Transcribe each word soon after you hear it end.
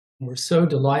We're so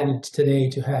delighted today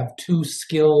to have two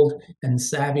skilled and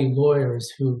savvy lawyers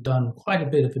who've done quite a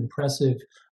bit of impressive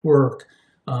work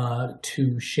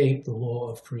to shape the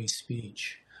law of free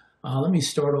speech. Let me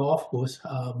start off with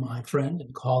my friend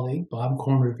and colleague, Bob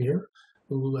Corn-Revere,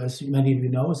 who, as many of you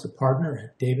know, is a partner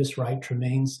at Davis Wright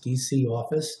Tremaine's DC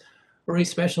office, where he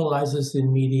specializes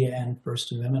in media and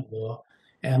First Amendment law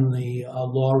and the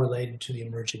law related to the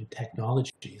emerging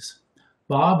technologies.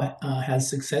 Bob has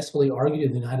successfully argued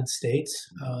in the United States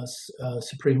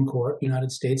Supreme Court, United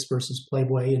States versus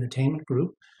Playboy Entertainment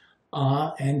Group,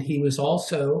 and he was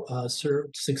also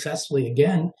served successfully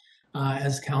again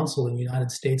as counsel in the United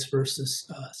States versus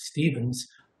Stevens.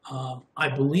 I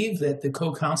believe that the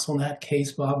co-counsel in that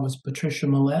case, Bob, was Patricia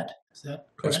Millett. Is that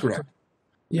correct? That's correct.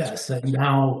 Yes, and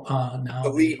now the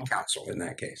lead counsel in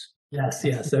that case.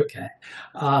 Yes, okay.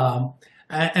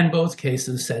 And both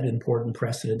cases set important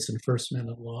precedents in First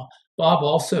Amendment law. Bob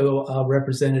also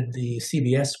represented the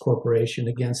CBS Corporation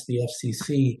against the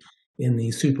FCC in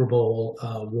the Super Bowl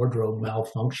wardrobe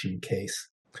malfunction case.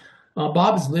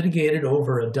 Bob has litigated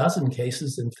over a dozen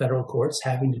cases in federal courts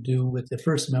having to do with the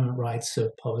First Amendment rights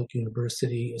of public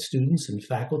university students and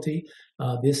faculty,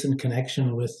 this in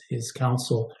connection with his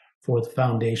counsel for the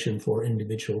Foundation for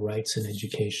Individual Rights in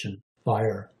Education,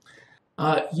 FIRE.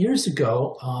 Years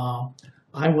ago,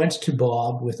 I went to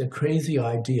Bob with a crazy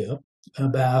idea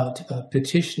about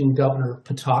petitioning Governor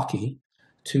Pataki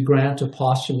to grant a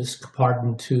posthumous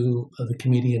pardon to the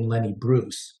comedian Lenny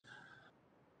Bruce.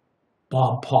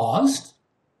 Bob paused,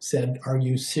 said, "Are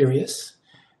you serious?"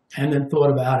 And then thought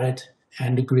about it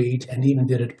and agreed and even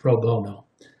did it pro bono.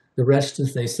 The rest,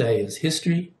 as they say, is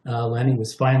history. Lenny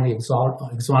was finally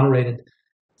exonerated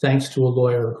thanks to a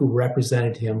lawyer who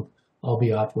represented him,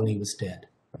 albeit when he was dead.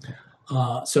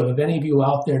 So if any of you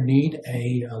out there need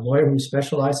a lawyer who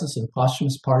specializes in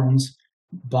posthumous pardons,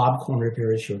 Bob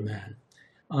Corn-Revere is your man.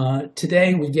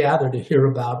 Today we gather to hear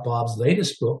about Bob's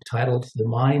latest book titled The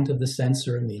Mind of the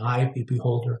Censor and the Eye of the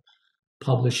Beholder,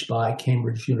 published by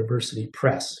Cambridge University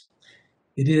Press.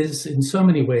 It is in so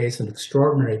many ways an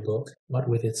extraordinary book, what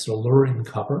with its alluring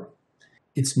cover,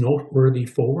 its noteworthy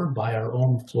foreword by our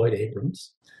own Floyd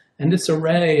Abrams, and its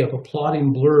array of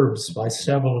applauding blurbs by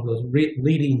several of the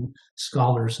leading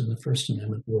scholars in the First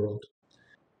Amendment world.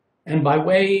 And by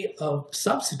way of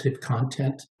substantive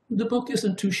content, the book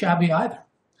isn't too shabby either.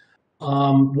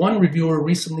 One reviewer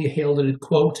recently hailed it,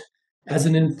 quote, as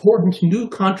an important new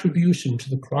contribution to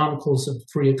the chronicles of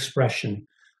free expression,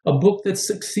 a book that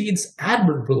succeeds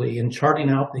admirably in charting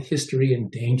out the history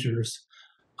and dangers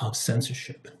of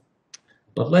censorship.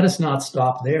 But let us not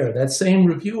stop there. That same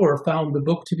reviewer found the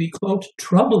book to be, quote,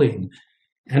 troubling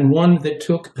and one that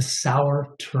took a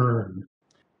sour turn.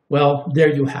 Well,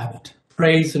 there you have it,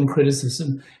 praise and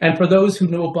criticism. And for those who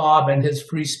know Bob and his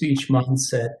free speech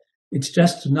mindset, it's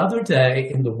just another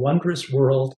day in the wondrous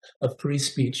world of free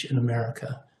speech in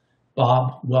America.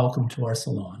 Bob, welcome to our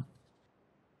salon.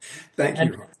 Thank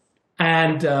you.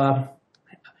 And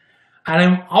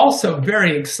I'm also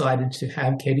very excited to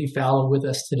have Katie Fallow with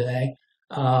us today.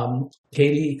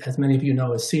 Katie, as many of you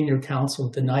know, is senior counsel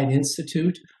at the Knight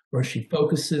Institute, where she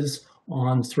focuses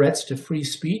on threats to free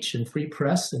speech and free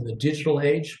press in the digital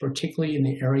age, particularly in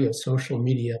the area of social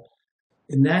media.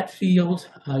 In that field,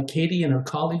 Katie and her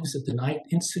colleagues at the Knight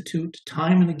Institute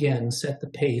time and again set the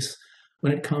pace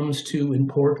when it comes to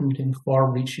important and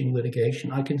far-reaching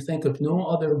litigation. I can think of no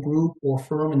other group or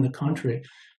firm in the country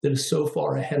that is so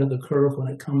far ahead of the curve when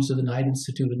it comes to the Knight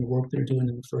Institute and the work they're doing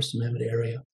in the First Amendment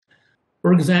area.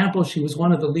 For example, she was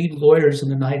one of the lead lawyers in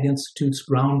the Knight Institute's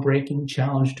groundbreaking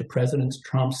challenge to President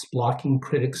Trump's blocking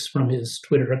critics from his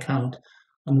Twitter account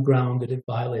on the ground that it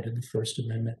violated the First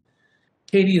Amendment.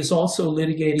 Katie is also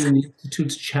litigating the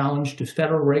Institute's challenge to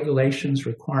federal regulations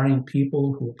requiring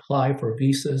people who apply for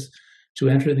visas to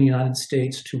enter the United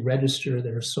States to register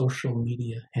their social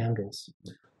media handles.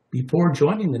 Before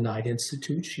joining the Knight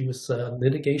Institute, she was a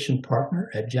litigation partner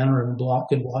at Jenner &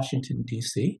 Block in Washington,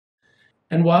 D.C.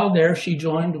 And while there, she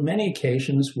joined many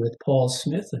occasions with Paul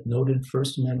Smith, a noted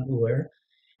First Amendment lawyer,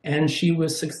 and she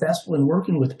was successful in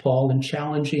working with Paul in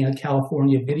challenging a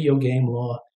California video game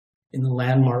law in the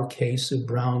landmark case of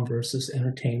Brown versus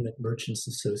Entertainment Merchants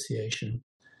Association.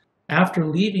 After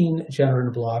leaving Jenner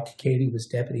 & Block, Katie was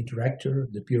deputy director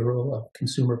of the Bureau of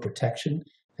Consumer Protection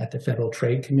at the Federal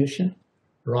Trade Commission.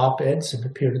 Her op-eds have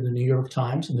appeared in the New York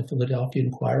Times and the Philadelphia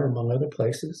Inquirer, among other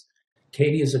places.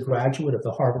 Katie is a graduate of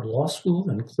the Harvard Law School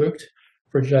and clerked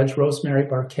for Judge Rosemary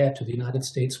Barquette of the United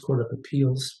States Court of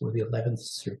Appeals for the 11th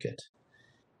Circuit.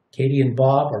 Katie and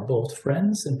Bob are both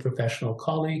friends and professional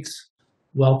colleagues.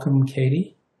 Welcome,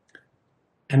 Katie.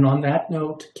 And on that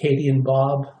note, Katie and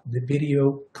Bob, the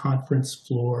video conference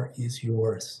floor is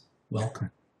yours. Welcome.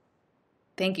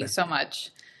 Thank you so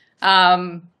much.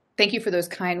 Thank you for those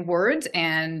kind words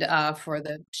and for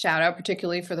the shout out,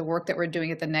 particularly for the work that we're doing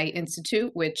at the Knight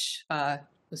Institute, which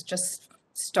was just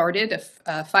started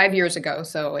 5 years ago.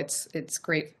 So it's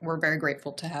great. We're very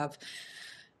grateful to have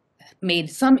made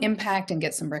some impact and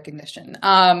get some recognition.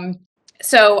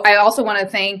 So I also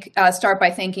want to start by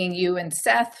thanking you and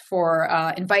Seth for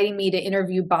inviting me to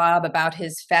interview Bob about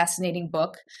his fascinating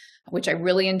book, which I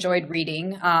really enjoyed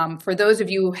reading. For those of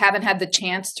you who haven't had the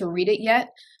chance to read it yet,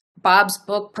 Bob's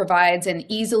book provides an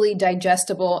easily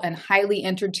digestible and highly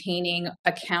entertaining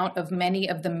account of many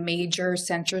of the major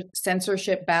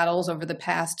censorship battles over the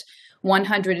past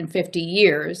 150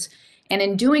 years. And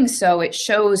in doing so, it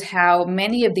shows how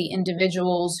many of the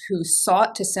individuals who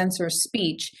sought to censor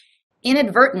speech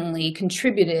inadvertently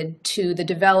contributed to the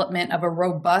development of a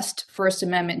robust First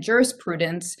Amendment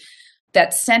jurisprudence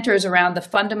that centers around the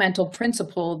fundamental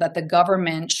principle that the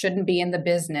government shouldn't be in the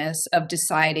business of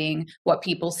deciding what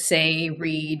people say,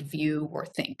 read, view, or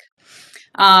think.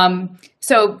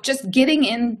 So just getting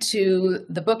into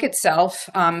the book itself,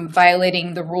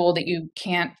 violating the rule that you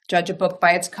can't judge a book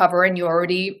by its cover, and you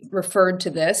already referred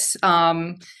to this.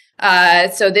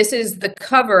 So this is the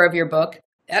cover of your book.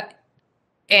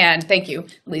 And thank you,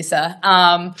 Lisa.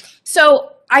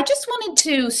 So I just wanted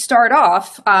to start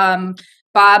off,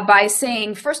 Bob, by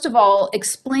saying, first of all,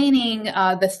 explaining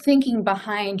the thinking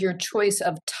behind your choice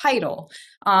of title,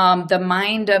 the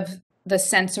mind of the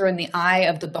censor and the eye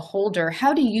of the beholder.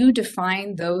 How do you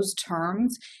define those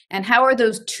terms, and how are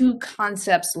those two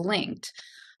concepts linked?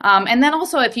 And then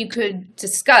also, if you could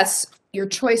discuss your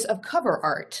choice of cover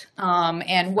art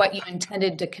and what you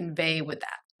intended to convey with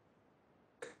that.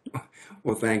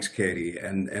 Well, thanks, Katie.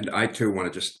 And I too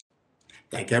want to just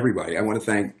thank everybody. I want to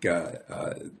thank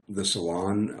the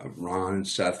Salon, Ron and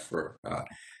Seth for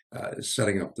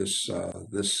setting up this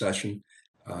session.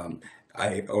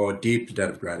 I owe a deep debt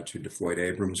of gratitude to Floyd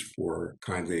Abrams for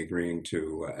kindly agreeing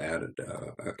to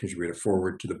contribute a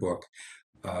forward to the book,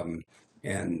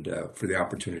 and for the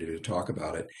opportunity to talk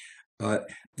about it.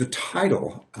 The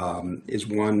title is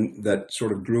one that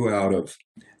sort of grew out of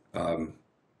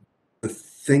the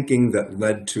thinking that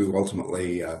led to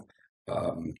ultimately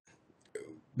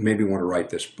made me want to write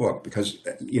this book, because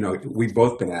we've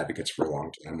both been advocates for a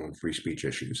long time on free speech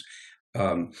issues.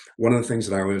 One of the things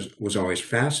that I was always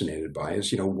fascinated by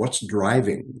is what's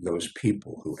driving those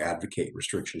people who advocate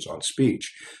restrictions on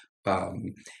speech,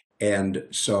 and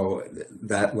so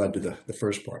that led to the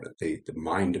first part of the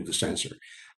mind of the censor,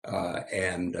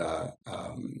 and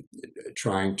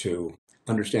trying to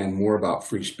understand more about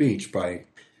free speech by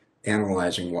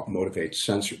analyzing what motivates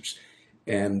censors,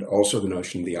 and also the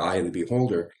notion of the eye of the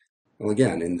beholder. Well,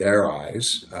 again, in their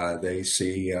eyes, they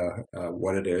see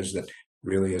what it is that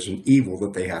really is an evil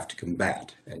that they have to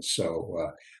combat. And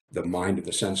so the mind of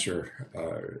the censor,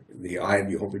 the eye of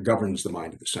the beholder governs the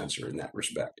mind of the censor in that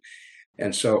respect.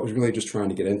 And so it was really just trying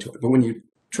to get into it. But when you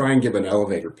try and give an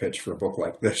elevator pitch for a book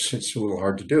like this, it's a little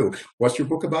hard to do. What's your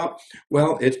book about?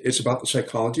 Well, it's about the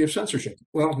psychology of censorship.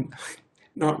 Well,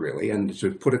 not really. And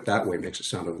to put it that way makes it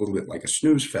sound a little bit like a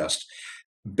snooze fest.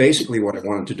 Basically, what I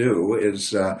wanted to do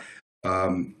is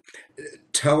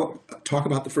talk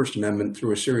about the First Amendment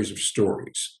through a series of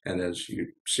stories. And as you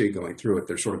see going through it,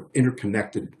 they're sort of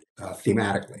interconnected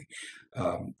thematically,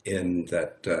 in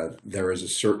that there is a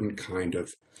certain kind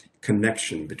of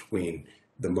connection between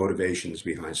the motivations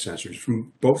behind censors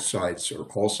from both sides or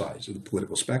all sides of the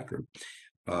political spectrum.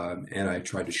 And I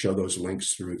tried to show those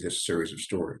links through this series of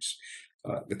stories.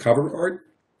 The cover art,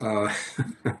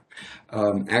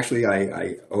 actually,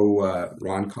 I owe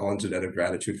Ron Collins a debt of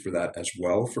gratitude for that as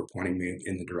well, for pointing me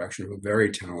in the direction of a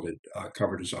very talented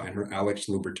cover designer, Alex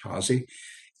Lubertazzi.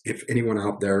 If anyone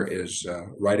out there is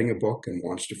writing a book and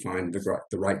wants to find the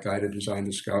right guy to design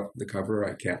the cover,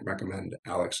 I can't recommend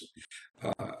Alex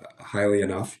highly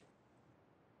enough.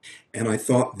 And I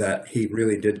thought that he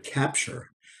really did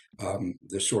capture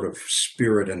the sort of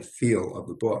spirit and feel of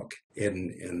the book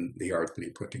in the art that he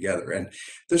put together. And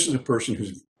this is a person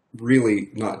who's really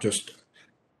not just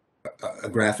a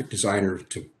graphic designer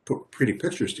to put pretty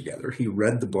pictures together. He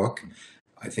read the book,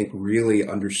 I think really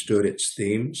understood its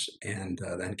themes, and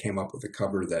then came up with a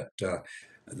cover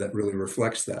that really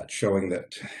reflects that, showing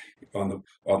that on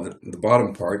the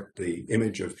bottom part, the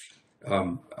image of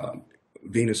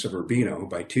Venus of Urbino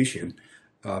by Titian.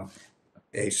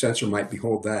 A censor might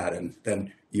behold that, and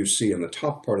then you see in the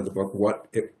top part of the book what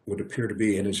it would appear to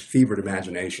be in his fevered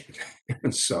imagination.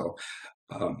 And so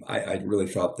I really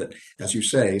felt that, as you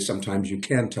say, sometimes you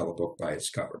can tell a book by its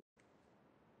cover.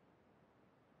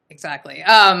 Exactly.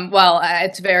 Well,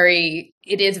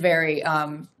 it is very,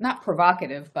 not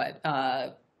provocative, but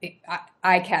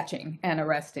eye-catching and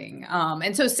arresting.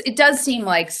 And so it does seem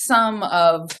like some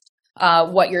of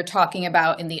what you're talking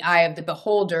about in the eye of the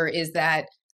beholder is that,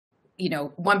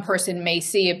 one person may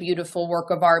see a beautiful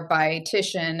work of art by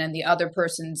Titian and the other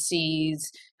person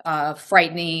sees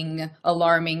frightening,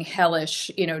 alarming,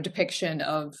 hellish, depiction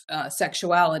of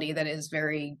sexuality that is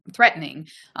very threatening.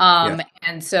 Yeah.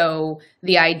 And so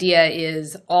the idea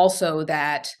is also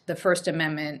that the First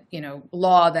Amendment,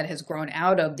 law that has grown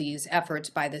out of these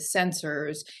efforts by the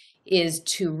censors is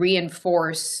to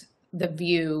reinforce the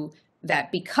view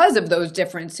that because of those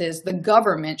differences, the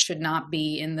government should not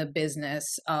be in the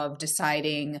business of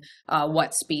deciding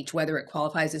what speech, whether it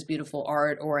qualifies as beautiful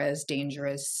art or as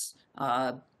dangerous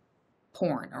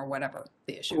porn or whatever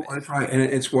the issue Well, is. that's right. And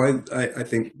it's why I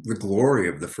think the glory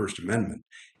of the First Amendment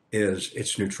is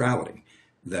its neutrality,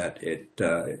 that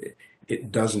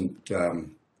it doesn't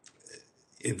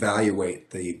evaluate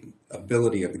the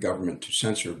ability of the government to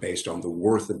censor based on the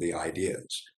worth of the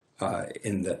ideas,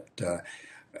 in that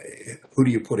who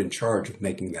do you put in charge of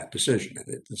making that decision?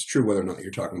 And it's true whether or not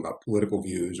you're talking about political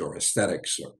views or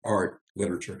aesthetics or art,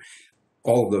 literature.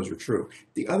 All of those are true.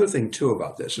 The other thing, too,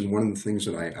 about this, and one of the things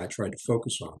that I tried to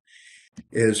focus on,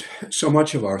 is so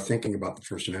much of our thinking about the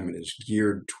First Amendment is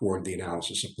geared toward the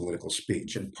analysis of political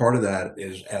speech. And part of that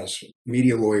is, as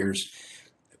media lawyers,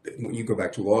 when you go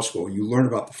back to law school, you learn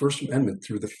about the First Amendment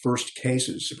through the first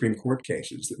cases, Supreme Court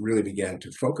cases, that really began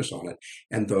to focus on it.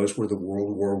 And those were the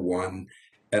World War I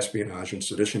Espionage and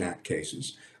Sedition Act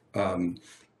cases.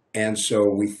 And so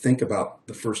we think about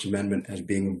the First Amendment as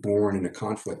being born in a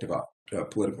conflict about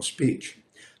political speech.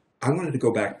 I wanted to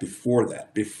go back before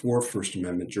that, before First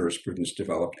Amendment jurisprudence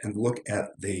developed, and look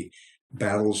at the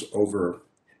battles over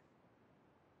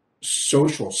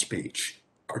social speech,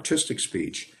 artistic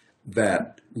speech,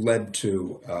 that led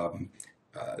to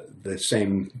the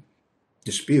same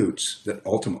disputes that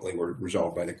ultimately were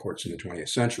resolved by the courts in the 20th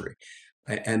century.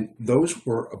 And those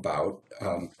were about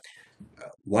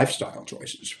lifestyle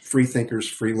choices, free thinkers,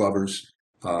 free lovers,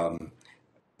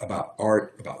 about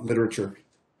art, about literature.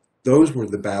 Those were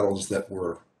the battles that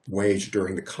were waged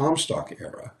during the Comstock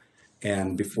era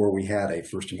and before we had a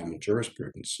First Amendment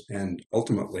jurisprudence. And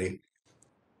ultimately,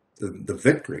 the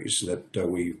victories that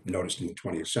we noticed in the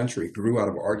 20th century grew out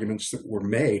of arguments that were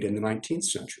made in the 19th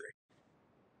century.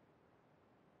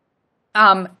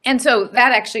 And so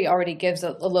that actually already gives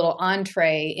a little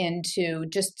entree into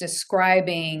just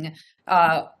describing,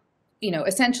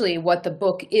 essentially what the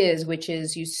book is, which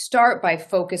is you start by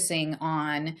focusing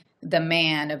on the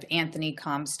man of Anthony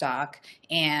Comstock,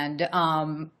 and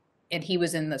he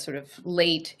was in the sort of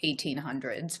late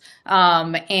 1800s.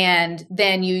 And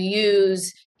then you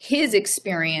use his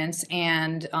experience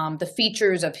and the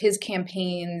features of his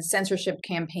campaigns, censorship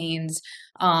campaigns,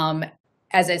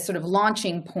 as a sort of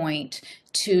launching point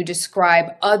to describe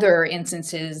other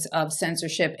instances of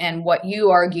censorship and what you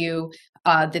argue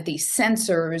that the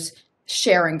censors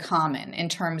share in common in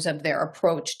terms of their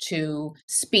approach to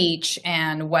speech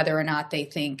and whether or not they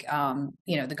think,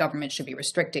 the government should be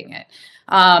restricting it.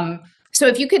 So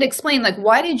if you could explain,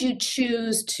 why did you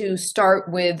choose to start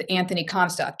with Anthony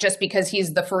Comstock? Just because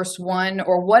he's the first one,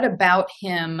 or what about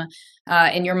him,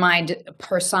 in your mind,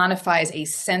 personifies a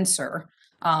censor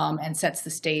and sets the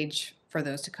stage for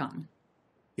those to come?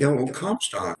 Yeah, well,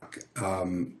 Comstock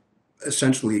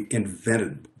essentially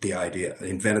invented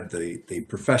the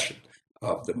profession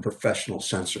of the professional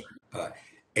censor.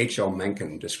 H.L.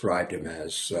 Mencken described him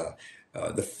as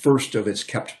the first of its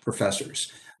kept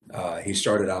professors. He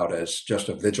started out as just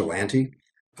a vigilante,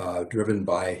 driven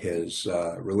by his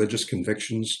religious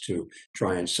convictions to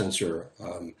try and censor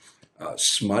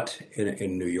smut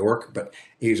in New York, but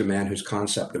he's a man whose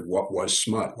concept of what was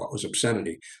smut, what was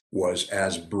obscenity, was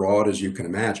as broad as you can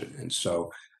imagine. And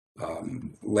so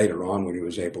later on, when he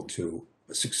was able to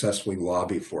successfully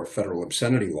lobby for a federal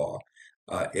obscenity law,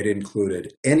 it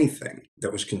included anything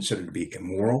that was considered to be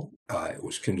immoral. It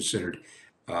was considered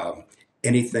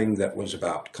anything that was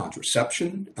about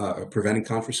contraception, preventing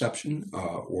contraception,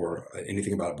 or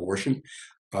anything about abortion.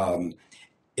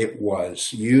 It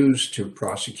was used to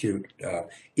prosecute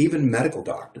even medical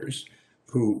doctors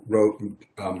who wrote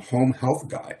home health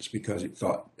guides because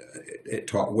it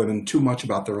taught women too much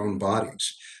about their own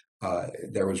bodies.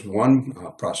 There was one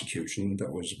prosecution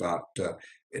that was about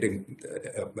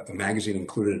a magazine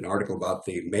included an article about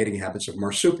the mating habits of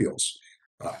marsupials.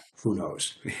 Who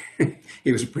knows?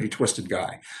 He was a pretty twisted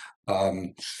guy.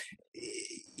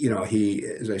 He,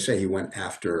 as I say, he went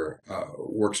after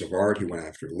works of art. He went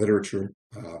after literature,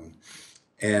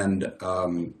 and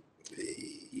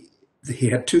he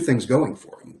had two things going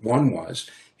for him. One was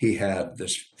he had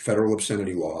this federal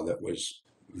obscenity law that was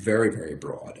very, very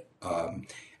broad,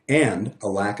 and a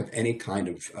lack of any kind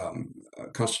of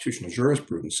constitutional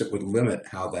jurisprudence that would limit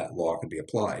how that law could be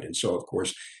applied. And so, of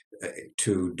course,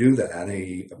 to do that,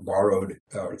 he borrowed,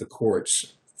 or the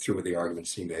courts, through the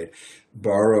arguments he made,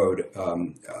 borrowed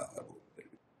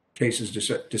cases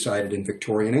decided in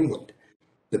Victorian England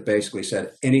that basically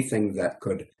said anything that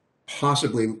could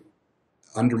possibly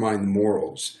undermine the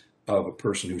morals of a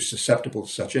person who's susceptible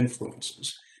to such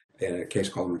influences, in a case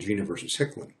called Regina versus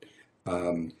Hicklin,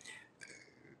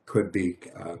 could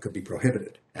be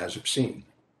prohibited as obscene.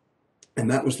 And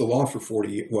that was the law for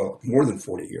 40, well, more than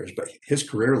 40 years, but his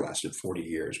career lasted 40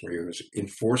 years, where he was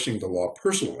enforcing the law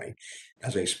personally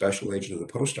as a special agent of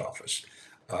the post office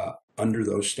under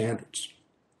those standards.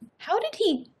 How did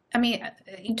he, I mean,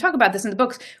 you talk about this in the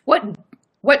books,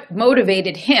 what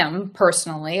motivated him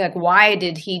personally? Like, why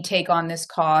did he take on this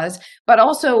cause? But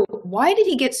also, why did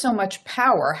he get so much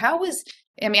power?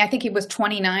 I think he was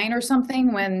 29 or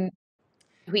something when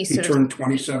he turned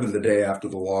 27 the day after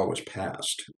the law was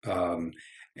passed.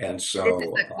 And so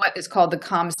this is what is called the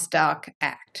Comstock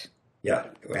Act. Yeah,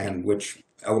 and which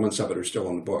elements of it are still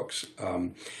in the books.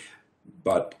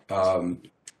 But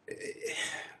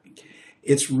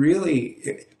it's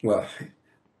really, well,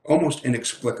 almost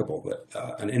inexplicable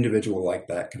that an individual like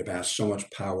that could amass so much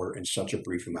power in such a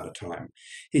brief amount of time.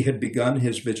 He had begun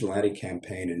his vigilante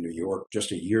campaign in New York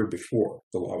just a year before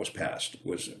the law was passed. It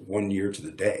was 1 year to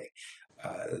the day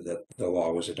that the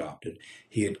law was adopted.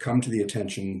 He had come to the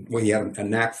attention, well, he had a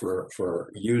knack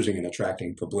for using and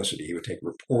attracting publicity. He would take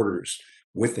reporters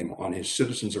with him on his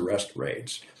citizens arrest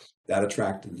raids. That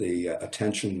attracted the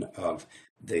attention of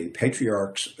the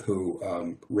patriarchs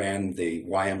who ran the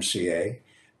YMCA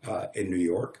in New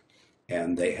York,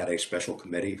 and they had a special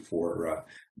committee for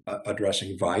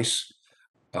addressing vice.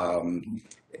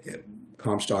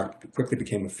 Comstock quickly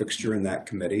became a fixture in that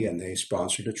committee, and they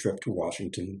sponsored a trip to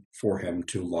Washington for him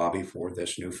to lobby for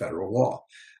this new federal law.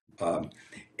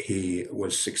 He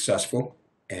was successful,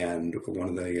 and one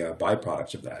of the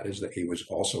byproducts of that is that he was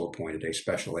also appointed a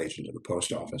special agent of the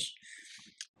post office.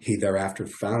 He thereafter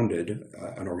founded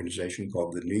an organization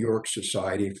called the New York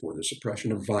Society for the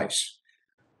Suppression of Vice,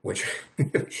 which,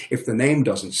 if the name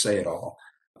doesn't say it all,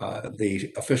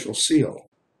 the official seal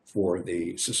for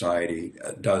the society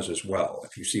does as well.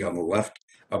 If you see on the left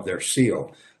of their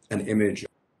seal an image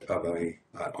of an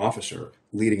officer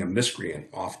leading a miscreant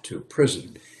off to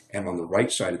prison, and on the right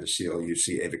side of the seal you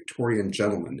see a Victorian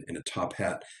gentleman in a top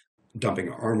hat dumping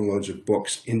armloads of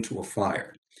books into a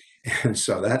fire. And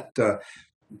so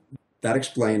that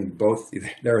explained both,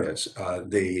 there it is,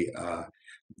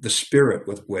 the spirit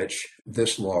with which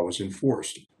this law was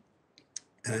enforced.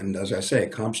 And as I say,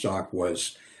 Comstock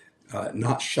was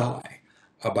not shy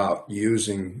about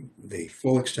using the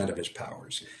full extent of his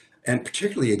powers, and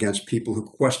particularly against people who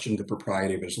questioned the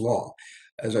propriety of his law.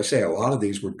 As I say, a lot of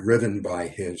these were driven by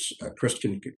his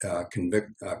Christian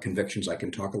convictions. I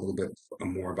can talk a little bit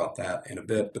more about that in a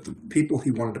bit, but the people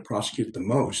he wanted to prosecute the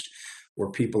most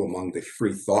were people among the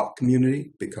free thought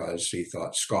community, because he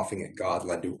thought scoffing at God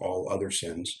led to all other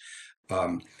sins.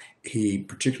 He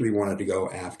particularly wanted to go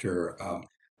after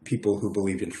people who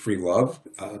believed in free love,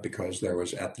 because there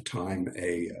was at the time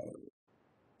a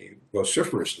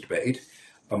vociferous debate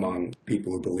among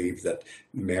people who believed that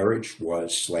marriage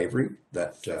was slavery,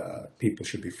 that people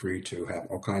should be free to have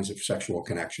all kinds of sexual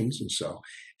connections. And so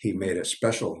he made a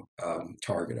special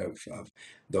target of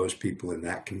those people in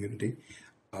that community.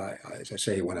 As I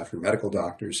say, he went after medical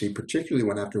doctors. He particularly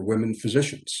went after women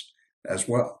physicians as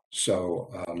well. So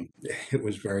it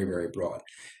was very, very broad.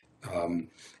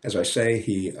 As I say,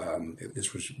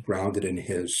 this was grounded in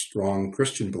his strong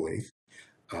Christian belief,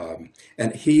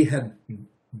 and he had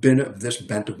been of this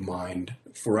bent of mind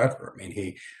forever. I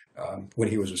mean, when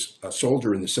he was a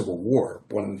soldier in the Civil War,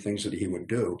 one of the things that he would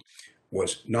do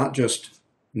was not just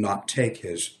not take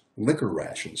his liquor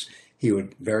rations, he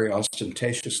would very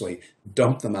ostentatiously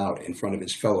dump them out in front of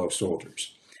his fellow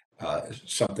soldiers,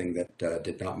 something that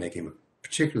did not make him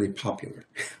particularly popular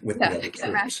with the other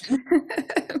troops.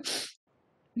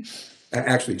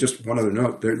 Actually, just one other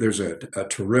note, there's a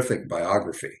terrific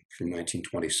biography from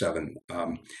 1927,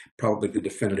 probably the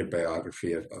definitive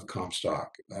biography of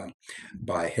Comstock,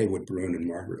 by Haywood Broun and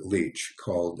Margaret Leach,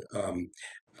 called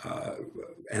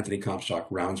Anthony Comstock,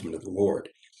 Roundsman of the Lord.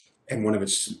 And one of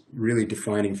its really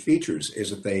defining features is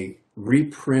that they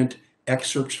reprint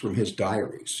excerpts from his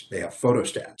diaries. They have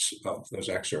photostats of those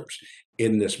excerpts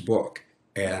in this book.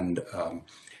 And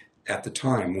at the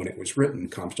time when it was written,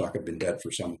 Comstock had been dead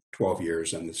for some 12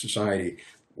 years, and the society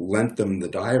lent them the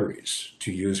diaries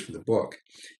to use for the book,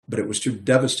 but it was to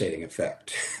devastating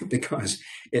effect because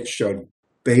it showed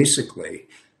basically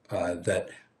that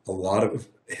a lot of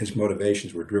his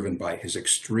motivations were driven by his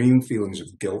extreme feelings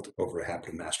of guilt over a habit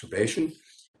of masturbation,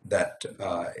 that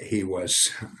he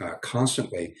was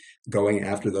constantly going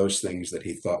after those things that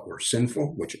he thought were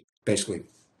sinful, which basically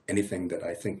anything that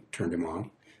I think turned him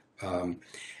on.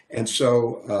 And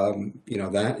so,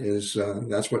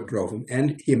 that's what drove him.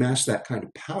 And he amassed that kind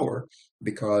of power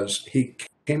because he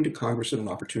came to Congress at an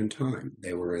opportune time.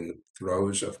 They were in the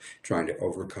throes of trying to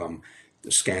overcome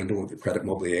the scandal, the Credit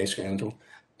Mobilier scandal.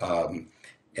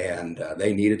 And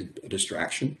they needed a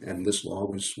distraction, and this law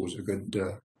was a good,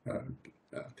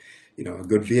 a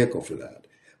good vehicle for that.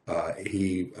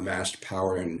 He amassed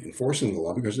power in enforcing the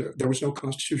law because there was no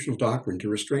constitutional doctrine to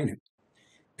restrain him.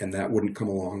 And that wouldn't come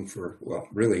along for, well,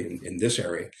 really in this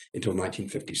area until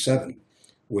 1957,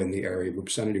 when the area of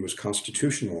obscenity was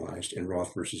constitutionalized in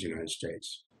Roth versus United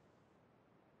States.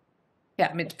 Yeah,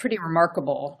 I mean, it's pretty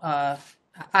remarkable.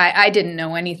 I didn't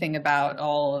know anything about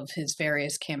all of his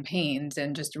various campaigns,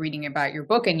 and just reading about your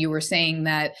book, and you were saying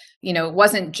that, it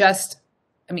wasn't just,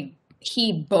 I mean,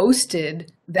 he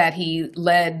boasted that he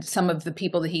led some of the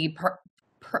people that he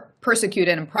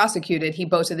persecuted and prosecuted. He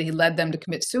boasted that he led them to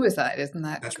commit suicide. Isn't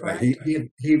that correct?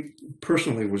 Right. He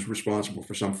personally was responsible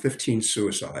for some 15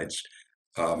 suicides,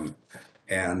 and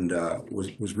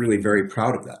was really very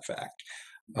proud of that fact.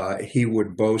 He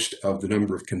would boast of the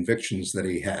number of convictions that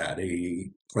he had.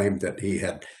 He claimed that he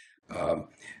had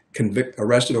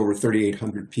arrested over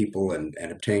 3,800 people and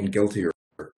obtained guilty or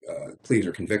pleas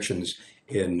or convictions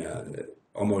in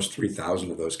almost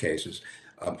 3,000 of those cases.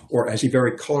 Or as he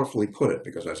very colorfully put it,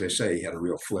 because as I say, he had a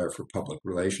real flair for public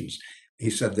relations, he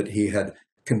said that he had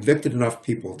convicted enough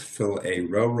people to fill a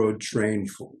railroad train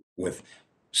with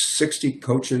 60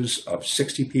 coaches of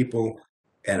 60 people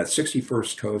and a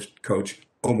 61st coach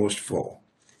almost full.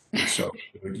 And so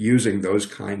using those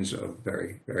kinds of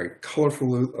very, very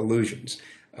colorful allusions,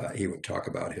 he would talk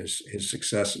about his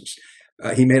successes.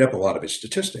 He made up a lot of his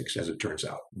statistics, as it turns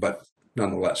out, but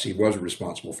nonetheless, he was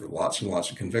responsible for lots and lots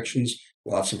of convictions,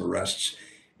 lots of arrests,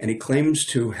 and he claims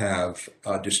to have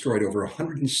destroyed over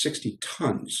 160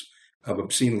 tons of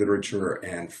obscene literature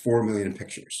and 4 million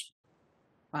pictures.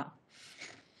 Wow.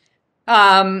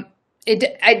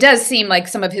 It does seem like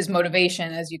some of his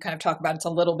motivation, as you kind of talk about, it's a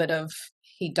little bit of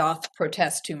he doth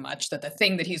protest too much, that the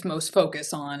thing that he's most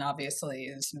focused on, obviously,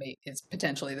 is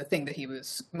potentially the thing that he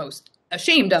was most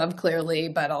ashamed of, clearly,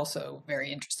 but also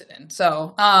very interested in.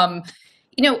 So,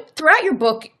 throughout your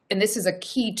book, and this is a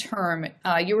key term,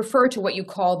 you refer to what you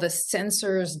call the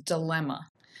censor's dilemma.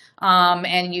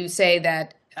 And you say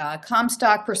that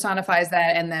Comstock personifies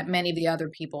that, and that many of the other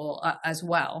people as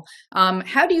well.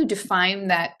 How do you define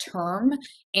that term,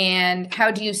 and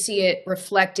how do you see it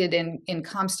reflected in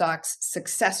Comstock's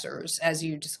successors as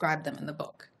you describe them in the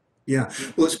book? Yeah,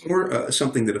 well, it's more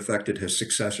something that affected his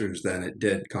successors than it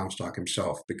did Comstock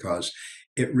himself, because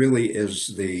it really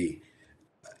is the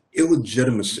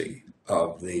illegitimacy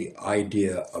of the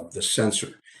idea of the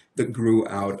censor that grew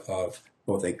out of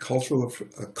both a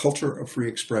culture of free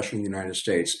expression in the United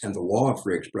States and the law of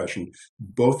free expression,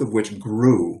 both of which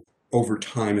grew over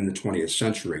time in the 20th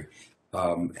century,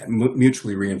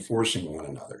 mutually reinforcing one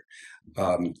another.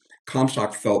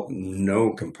 Comstock felt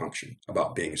no compunction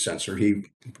about being a censor. He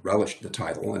relished the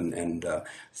title and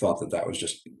thought that was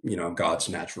just, God's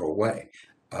natural way.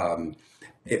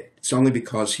 It's only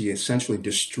because he essentially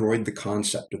destroyed the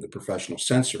concept of the professional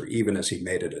censor, even as he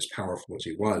made it as powerful as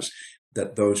he was,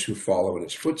 that those who follow in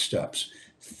his footsteps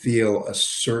feel a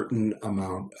certain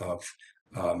amount of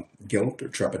guilt or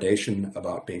trepidation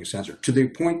about being censored, to the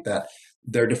point that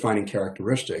their defining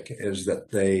characteristic is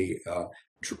that they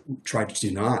try to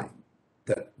deny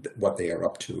that what they are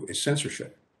up to is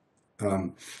censorship.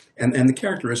 And the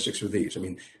characteristics are these. I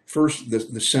mean, first,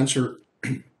 the censor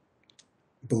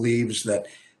believes that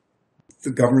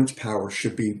the government's power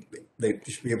they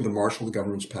should be able to marshal the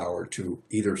government's power to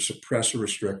either suppress or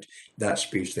restrict that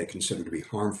speech they consider to be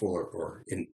harmful or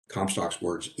in Comstock's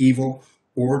words, evil,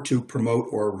 or to promote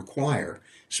or require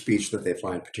speech that they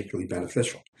find particularly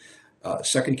beneficial.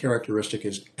 Second characteristic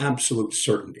is absolute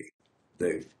certainty.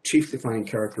 The chief defining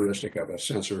characteristic of a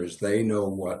censor is they know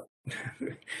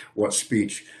what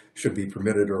speech should be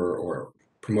permitted or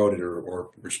promoted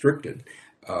or restricted,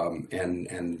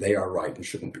 and they are right and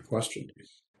shouldn't be questioned.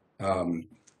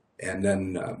 And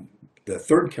then the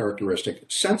third characteristic,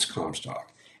 since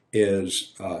Comstock,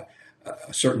 is a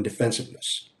certain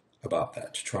defensiveness about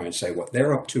that, to try and say what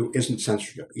they're up to isn't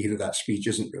censorship. Either that speech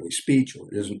isn't really speech or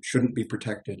shouldn't be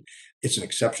protected. It's an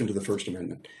exception to the First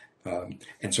Amendment.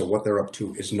 And so what they're up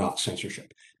to is not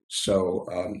censorship. So,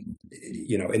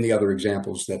 in the other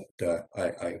examples that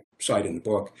I cite in the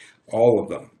book, all of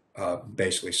them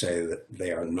basically say that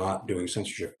they are not doing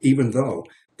censorship, even though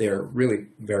they're really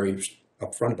very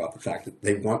upfront about the fact that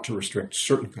they want to restrict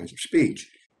certain kinds of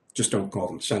speech, just don't call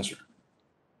them censor.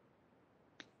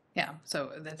 Yeah,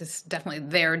 so that is definitely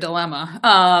their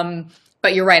dilemma.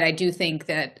 But you're right. I do think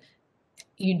that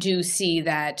you do see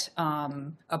that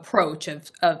approach of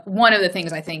one of the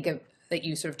things I think that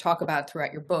you sort of talk about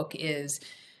throughout your book is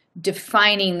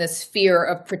defining the sphere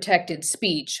of protected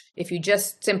speech. If you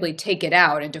just simply take it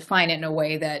out and define it in a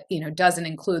way that doesn't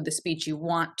include the speech you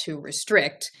want to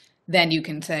restrict, then you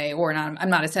can say, I'm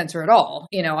not a censor at all.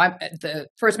 The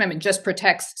First Amendment just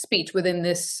protects speech within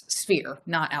this sphere,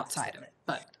 not outside of it.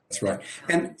 But that's right.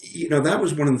 And, that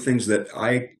was one of the things that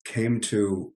I came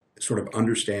to sort of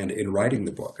understand in writing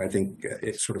the book. I think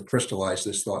it sort of crystallized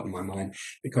this thought in my mind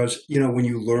because, when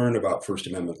you learn about First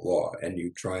Amendment law and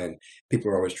people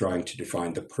are always trying to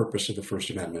define the purpose of the First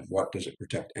Amendment, what does it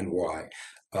protect and why?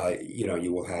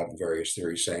 You will have various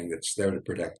theories saying that it's there to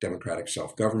protect democratic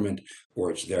self-government,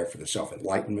 or it's there for the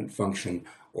self-enlightenment function,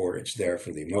 or it's there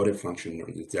for the emotive function, or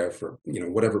it's there for,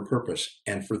 whatever purpose.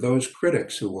 And for those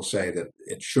critics who will say that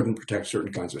it shouldn't protect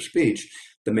certain kinds of speech,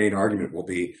 the main argument will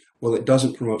be, well, it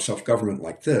doesn't promote self-government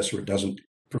like this, or it doesn't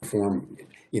perform,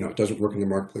 it doesn't work in the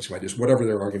marketplace like this, whatever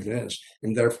their argument is.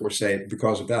 And therefore say,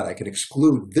 because of that, I can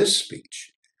exclude this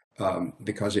speech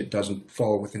because it doesn't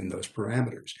fall within those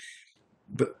parameters.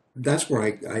 But that's where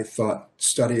I thought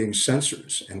studying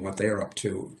censors and what they are up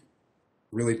to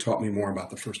really taught me more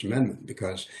about the First Amendment,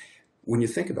 because when you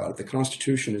think about it, the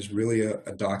Constitution is really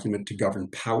a document to govern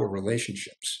power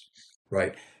relationships,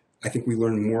 right? I think we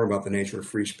learn more about the nature of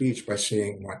free speech by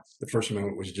seeing what the First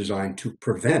Amendment was designed to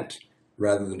prevent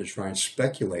rather than to try and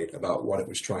speculate about what it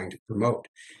was trying to promote.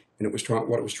 And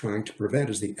what it was trying to prevent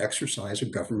is the exercise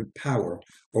of government power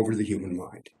over the human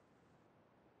mind.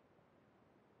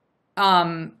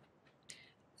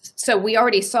 So we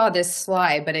already saw this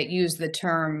slide, but it used the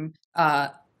term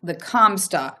the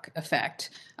Comstock effect.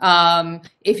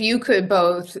 If you could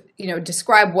both,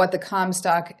 describe what the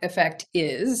Comstock effect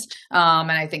is,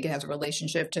 and I think it has a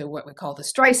relationship to what we call the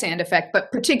Streisand effect,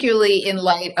 but particularly in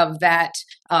light of that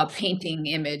painting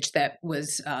image that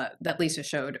was that Lisa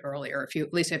showed earlier.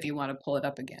 Lisa, if you want to pull it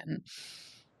up again.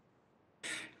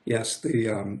 Yes,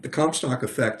 the Comstock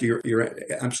effect, you're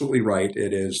absolutely right.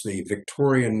 It is the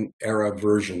Victorian era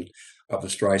version of the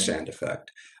Streisand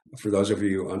effect. For those of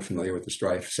you unfamiliar with the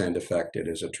Streisand effect, it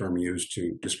is a term used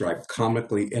to describe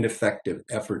comically ineffective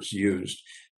efforts used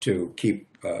to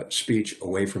keep speech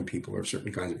away from people, or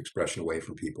certain kinds of expression away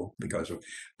from people, because of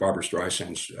Barbara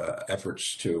Streisand's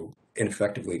efforts to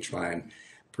ineffectively try and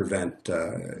prevent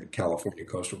California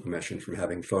Coastal Commission from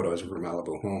having photos of her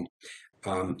Malibu home.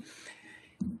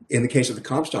 In the case of the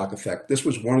Comstock effect, this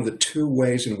was one of the two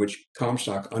ways in which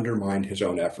Comstock undermined his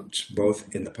own efforts,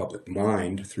 both in the public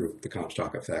mind through the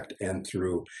Comstock effect and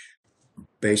through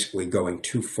basically going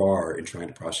too far in trying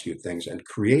to prosecute things and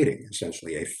creating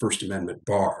essentially a First Amendment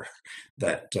bar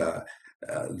that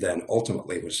then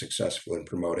ultimately was successful in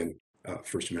promoting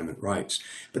First Amendment rights.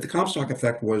 But the Comstock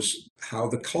effect was how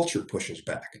the culture pushes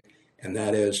back, and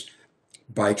that is,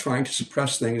 by trying to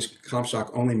suppress things,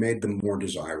 Comstock only made them more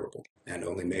desirable and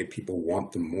only made people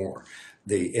want them more.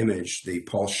 The image, the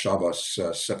Paul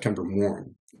Chabas September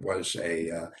Morn, was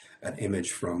an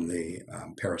image from the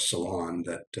Paris Salon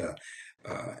that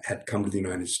had come to the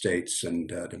United States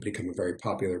and had become a very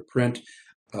popular print.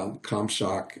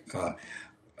 Comstock,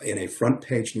 in a front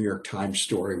page New York Times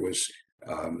story, was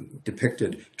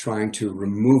depicted trying to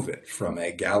remove it from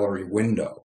a gallery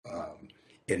window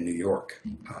in New York.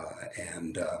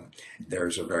 And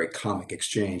there's a very comic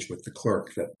exchange with the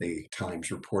clerk that the Times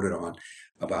reported on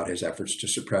about his efforts to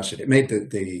suppress it. It made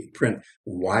the print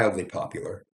wildly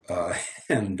popular,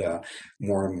 and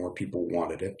more people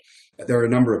wanted it. There are a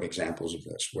number of examples of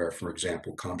this where, for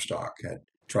example, Comstock had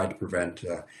tried to prevent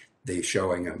the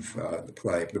showing of the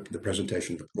play, the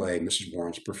presentation of the play Mrs.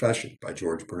 Warren's Profession by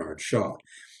George Bernard Shaw,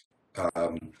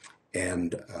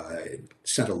 and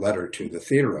sent a letter to the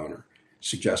theater owner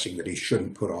suggesting that he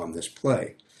shouldn't put on this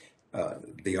play.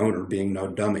 The owner, being no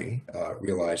dummy,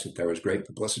 realized that there was great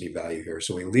publicity value here,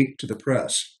 so he leaked to the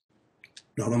press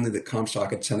not only that Comstock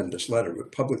had sent him this letter,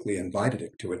 but publicly invited him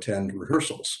to attend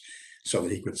rehearsals so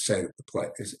that he could say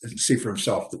that see for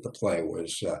himself that the play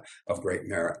was of great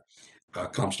merit.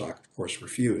 Comstock, of course,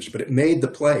 refused, but it made the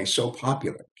play so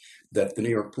popular that the New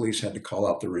York police had to call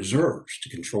out the reserves to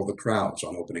control the crowds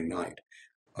on opening night.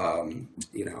 And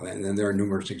then there are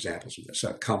numerous examples of this.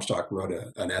 Comstock wrote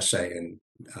an essay in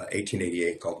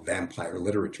 1888 called Vampire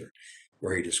Literature,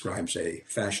 where he describes a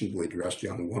fashionably dressed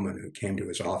young woman who came to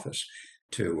his office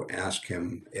to ask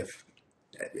him if,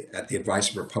 at the advice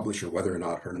of her publisher, whether or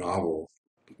not her novel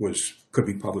could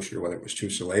be published or whether it was too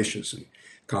salacious. And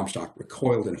Comstock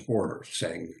recoiled in horror,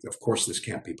 saying, "Of course this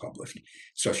can't be published."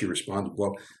 So she responded,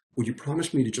 "Well, would you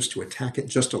promise me to attack it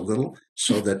just a little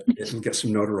so that it can get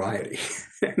some notoriety?"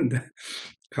 And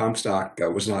Comstock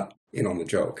was not in on the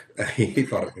joke. He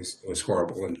thought it was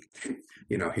horrible, and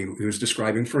he was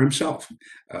describing for himself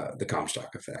the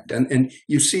Comstock effect, and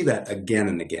you see that again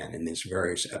and again in these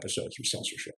various episodes of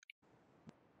censorship.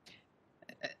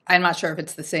 I'm not sure if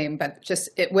it's the same, but just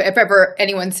if ever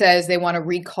anyone says they want to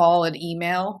recall an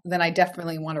email, then I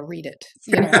definitely want to read it.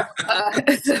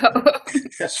 So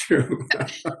That's true.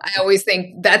 I always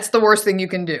think that's the worst thing you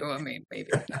can do. I mean, maybe,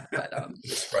 but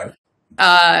that's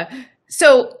right.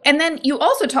 So, and then you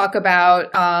also talk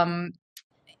about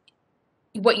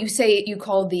what you say you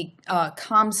call the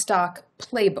Comstock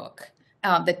playbook,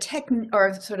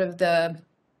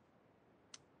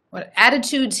 what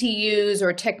attitudes he used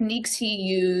or techniques he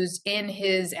used in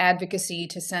his advocacy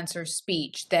to censor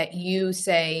speech that you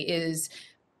say is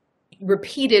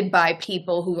repeated by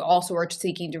people who also are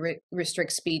seeking to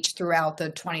restrict speech throughout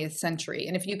the 20th century.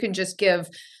 And if you can just give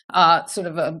sort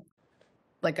of a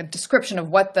description of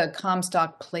what the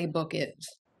Comstock playbook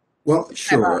is. Well,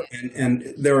 sure.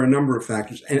 And there are a number of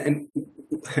factors. And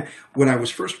when I was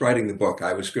first writing the book,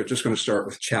 I was just going to start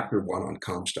with chapter 1 on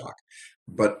Comstock.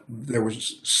 But there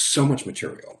was so much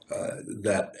material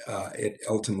that it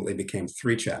ultimately became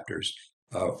 3 chapters.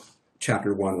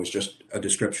 Chapter 1 was just a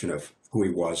description of who he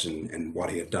was and what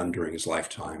he had done during his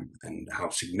lifetime and how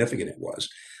significant it was.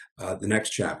 The next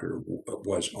chapter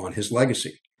was on his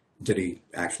legacy. Did he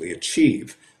actually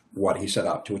achieve what he set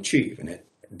out to achieve? And it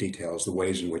details the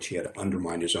ways in which he had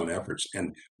undermined his own efforts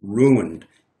and ruined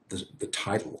the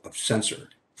title of censor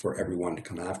for everyone to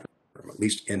come after him, at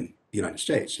least in the United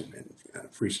States and in a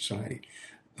free society.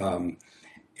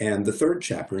 And the third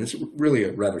chapter, and it's really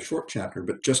a rather short chapter,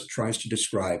 but just tries to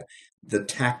describe the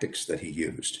tactics that he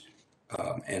used.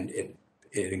 And it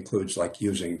includes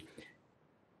using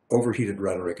overheated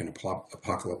rhetoric and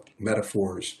apocalyptic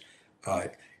metaphors,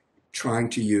 trying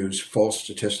to use false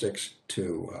statistics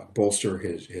to bolster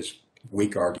his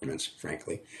weak arguments,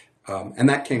 frankly. And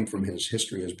that came from his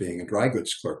history as being a dry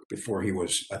goods clerk before he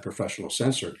was a professional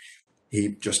censor.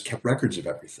 He just kept records of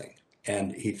everything.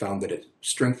 And he found that it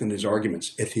strengthened his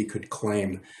arguments if he could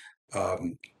claim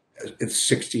it's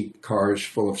 60 cars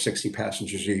full of 60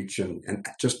 passengers each and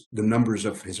just the numbers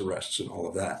of his arrests and all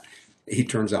of that. He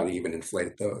turns out he even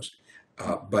inflated those.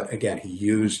 But again, he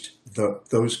used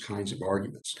those kinds of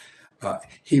arguments.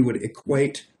 He would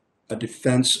equate a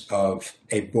defense of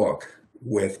a book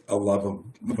with a love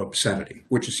of obscenity,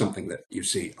 which is something that you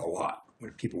see a lot.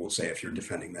 When people will say, if you're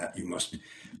defending that, you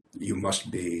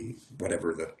must be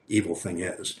whatever the evil thing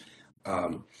is.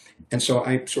 And so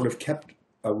I sort of kept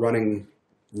a running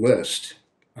list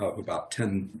of about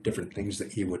 10 different things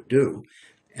that he would do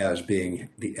as being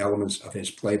the elements of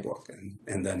his playbook.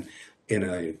 And then in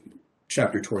a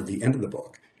chapter toward the end of the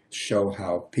book, show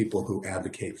how people who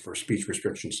advocate for speech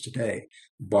restrictions today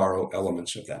borrow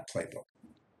elements of that playbook.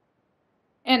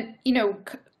 And,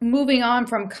 moving on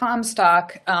from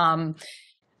Comstock, the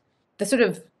sort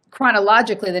of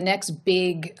chronologically, the next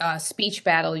big speech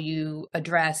battle you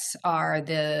address are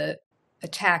the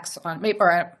attacks on, maybe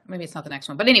it's not the next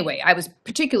one, but anyway, I was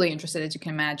particularly interested, as you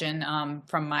can imagine,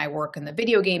 from my work in the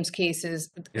video games case,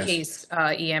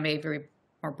 EMA,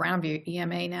 or Brown v.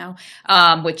 EMA now,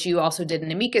 which you also did an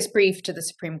amicus brief to the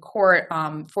Supreme Court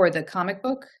for the comic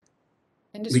book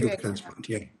industry. Legal Defense Fund,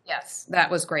 yeah. Yes, that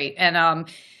was great. And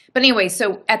but anyway,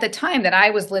 so at the time that I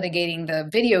was litigating the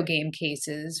video game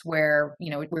cases where,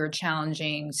 we were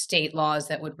challenging state laws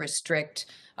that would restrict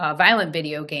violent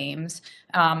video games,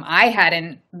 I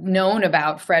hadn't known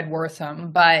about Fred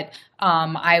Wortham, but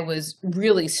I was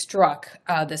really struck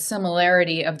the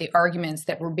similarity of the arguments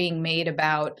that were being made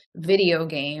about video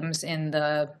games in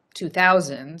the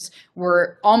 2000s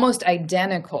were almost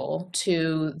identical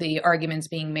to the arguments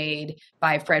being made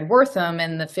by Fred Wortham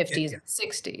in the 50s and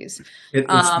 60s.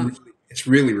 It's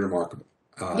really remarkable.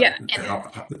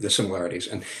 The similarities.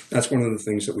 And that's one of the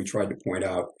things that we tried to point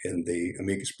out in the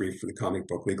amicus brief for the comic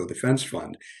book Legal Defense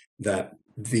Fund, that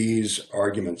these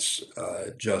arguments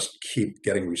just keep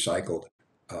getting recycled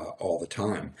all the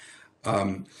time.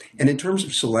 And in terms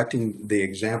of selecting the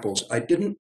examples, I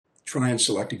didn't try and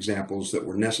select examples that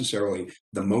were necessarily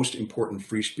the most important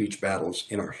free speech battles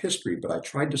in our history, but I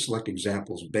tried to select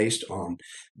examples based on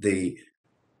the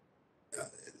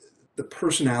the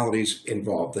personalities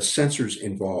involved, the censors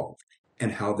involved,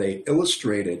 and how they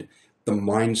illustrated the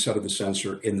mindset of the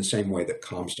censor in the same way that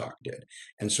Comstock did.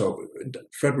 And so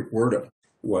Frederick Werdum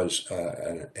was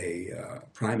a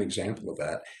prime example of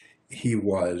that. He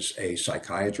was a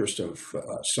psychiatrist of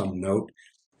some note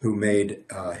who made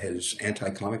his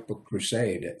anti-comic book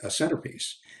crusade a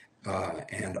centerpiece,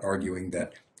 and arguing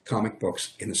that comic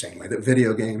books, in the same way that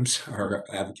video games are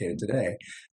advocated today,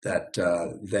 that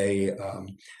they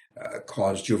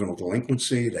cause juvenile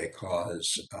delinquency, they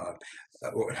cause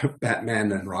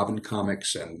Batman and Robin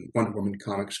comics and Wonder Woman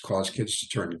comics cause kids to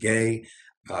turn gay,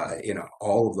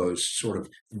 all of those sort of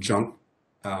junk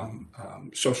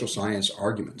social science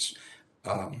arguments.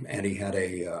 And he had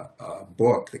a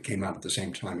book that came out at the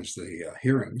same time as the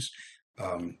hearings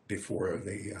before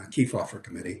the Kefauver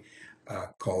Committee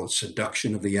called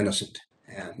Seduction of the Innocent.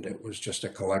 And it was just a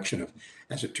collection of,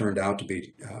 as it turned out to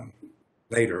be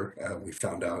later, we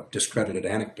found out discredited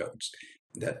anecdotes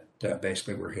that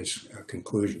basically were his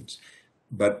conclusions.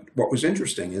 But what was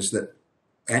interesting is that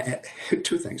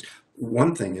two things.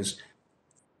 One thing is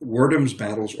Werdum's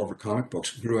battles over comic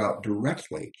books grew out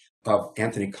directly of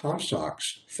Anthony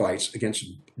Comstock's fights against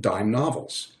dime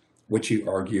novels, which he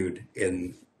argued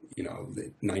in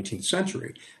the 19th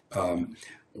century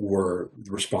were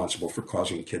responsible for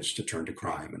causing kids to turn to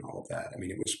crime and all of that. I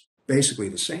mean, it was basically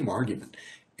the same argument,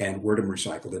 and Werdum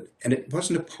recycled it. And it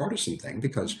wasn't a partisan thing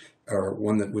because, or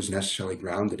one that was necessarily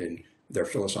grounded in their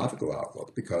philosophical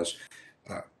outlook, because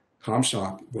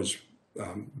Comstock was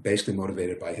basically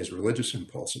motivated by his religious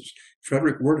impulses.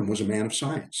 Frederick Werdum was a man of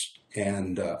science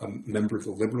and a member of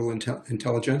the liberal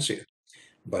intelligentsia,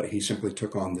 but he simply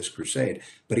took on this crusade.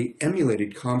 But he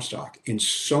emulated Comstock in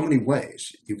so many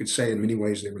ways. You could say in many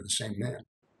ways they were the same man.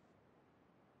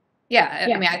 Yeah,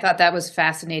 I mean, I thought that was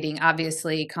fascinating.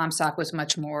 Obviously, Comstock was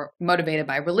much more motivated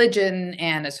by religion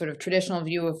and a sort of traditional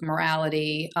view of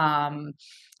morality,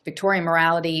 Victorian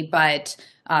morality, but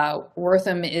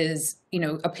Werdum is,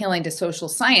 appealing to social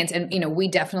science. And, we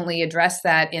definitely addressed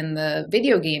that in the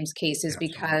video games cases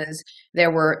because there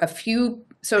were a few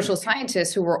social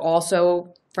scientists who were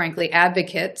also, frankly,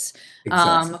 advocates.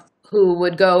 Exactly. Who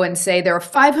would go and say there are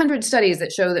 500 studies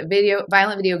that show that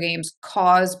violent video games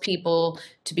cause people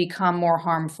to become more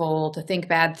harmful, to think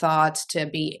bad thoughts, to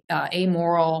be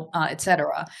amoral,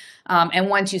 etc. And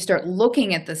once you start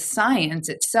looking at the science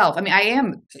itself, I mean, I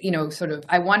am,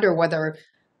 I wonder whether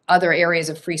other areas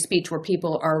of free speech where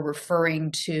people are referring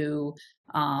to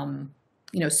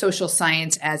social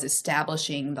science as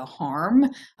establishing the harm.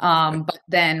 But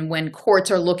then when courts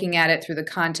are looking at it through the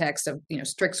context of,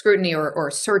 strict scrutiny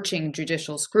or searching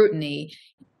judicial scrutiny,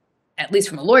 at least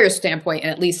from a lawyer's standpoint,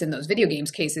 and at least in those video games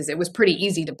cases, it was pretty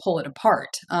easy to pull it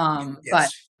apart. Yes. But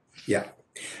yeah.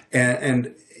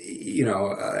 And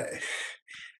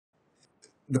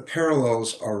the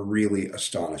parallels are really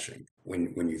astonishing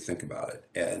when you think about it,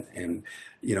 and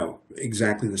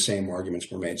exactly the same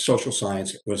arguments were made. Social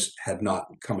science had not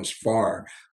come as far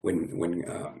when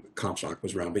Comstock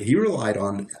was around, but he relied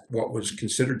on what was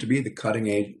considered to be the cutting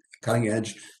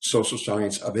edge social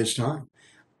science of his time,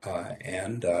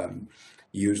 and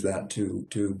used that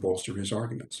to bolster his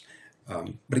arguments.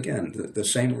 But again, the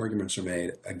same arguments are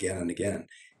made again and again,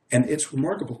 and it's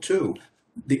remarkable too.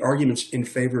 The arguments in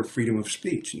favor of freedom of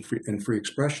speech and free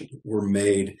expression were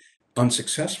made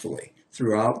unsuccessfully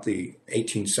throughout the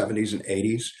 1870s and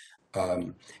 80s.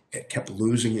 It kept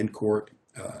losing in court.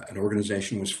 An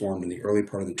organization was formed in the early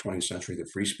part of the 20th century, the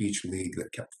Free Speech League,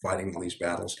 that kept fighting all these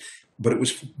battles. But it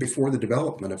was before the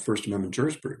development of First Amendment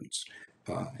jurisprudence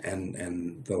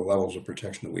and the levels of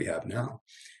protection that we have now.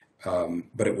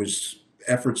 But it was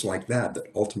efforts like that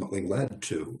ultimately led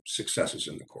to successes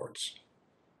in the courts.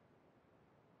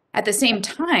 at the same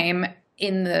time,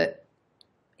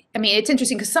 it's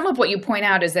interesting because some of what you point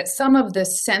out is that some of the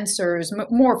censors,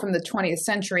 more from the 20th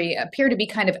century, appear to be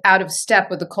kind of out of step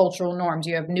with the cultural norms.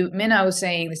 You have Newt Minow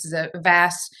saying this is a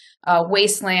vast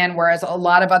wasteland, whereas a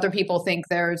lot of other people think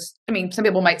some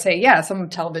people might say, yeah, some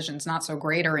television's not so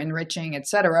great or enriching, et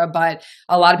cetera, but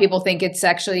a lot of people think it's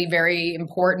actually very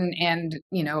important and,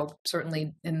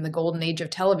 certainly in the golden age of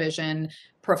television,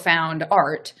 profound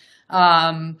art.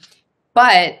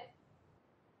 But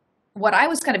what I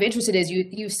was kind of interested in is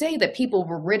you say that people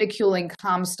were ridiculing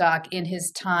Comstock in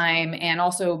his time and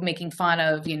also making fun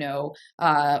of,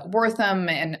 Wortham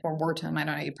or Wortham, I don't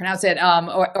know how you pronounce it,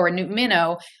 or Newt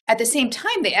Minow. At the same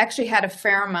time, they actually had a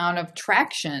fair amount of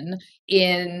traction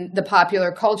in the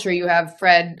popular culture. You have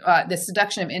Fred, The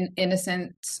Seduction of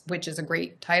Innocence, which is a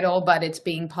great title, but it's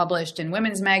being published in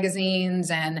women's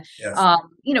magazines and, Yes.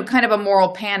 kind of a moral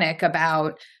panic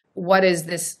about what is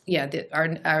this,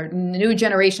 our new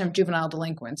generation of juvenile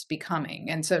delinquents becoming,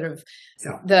 and sort of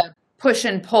the push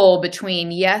and pull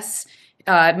between, yes,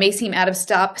 it may seem out of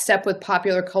step with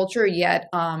popular culture, yet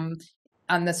on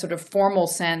the sort of formal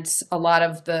sense, a lot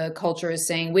of the culture is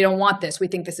saying, we don't want this, we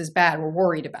think this is bad, we're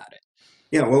worried about it.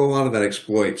 Yeah, well, a lot of that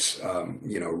exploits,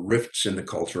 rifts in the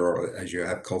culture, or as you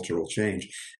have cultural change.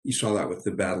 You saw that with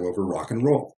the battle over rock and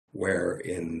roll, where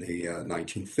in the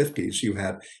 1950s you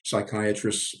had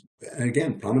psychiatrists, and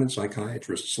again, prominent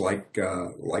psychiatrists like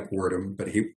Werdum, but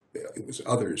it was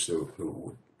others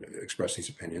who expressed these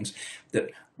opinions, that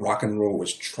rock and roll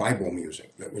was tribal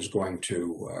music that was going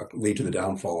to lead to the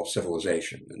downfall of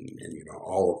civilization, and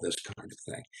all of this kind of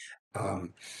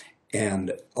thing.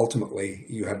 And ultimately,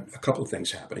 you had a couple of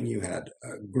things happening. You had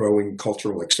growing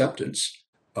cultural acceptance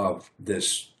of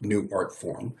this new art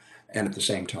form, and at the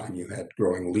same time, you had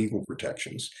growing legal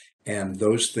protections. And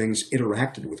those things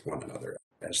interacted with one another.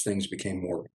 As things became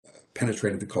more,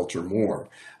 penetrated the culture more,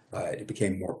 it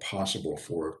became more possible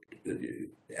for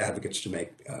advocates to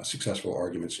make successful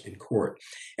arguments in court.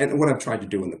 And what I've tried to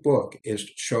do in the book is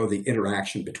show the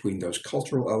interaction between those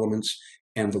cultural elements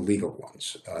and the legal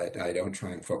ones. I don't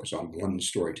try and focus on one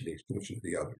story to the exclusion of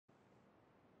the other.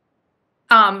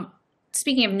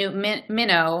 Speaking of Newt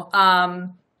Minow,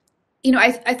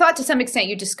 I thought to some extent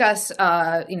you discuss,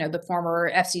 the former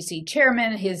FCC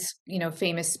chairman, his,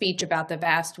 famous speech about the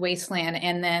vast wasteland,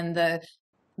 and then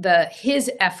his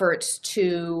efforts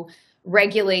to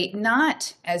regulate,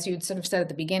 not, as you'd sort of said at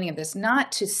the beginning of this,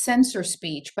 not to censor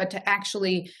speech, but to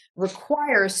actually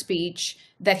require speech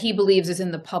that he believes is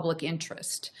in the public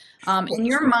interest. In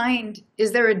your mind,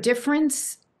 is there a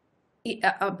difference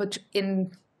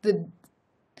in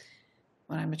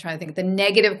what I'm trying to think, the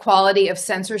negative quality of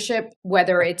censorship,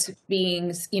 whether it's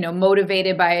being,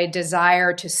 motivated by a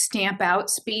desire to stamp out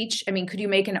speech? I mean, could you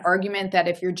make an argument that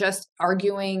if you're just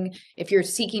arguing, if you're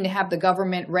seeking to have the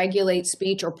government regulate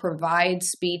speech or provide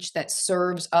speech that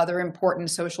serves other important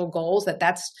social goals,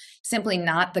 that's simply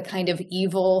not the kind of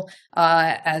evil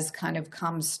as kind of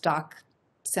Comstock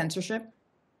censorship?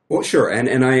 Well, sure.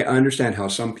 And I understand how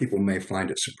some people may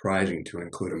find it surprising to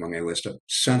include among a list of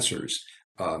censors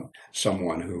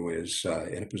someone who is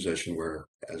in a position where,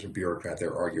 as a bureaucrat,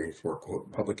 they're arguing for,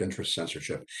 quote, public interest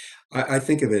censorship. I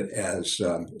think of it as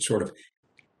sort of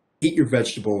eat your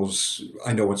vegetables,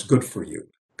 I know what's good for you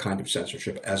kind of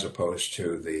censorship, as opposed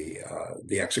to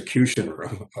the executioner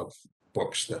of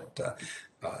books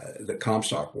that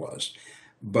Comstock was.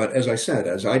 But as I said,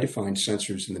 as I defined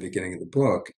censors in the beginning of the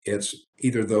book, it's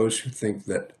either those who think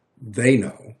that they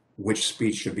know which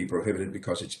speech should be prohibited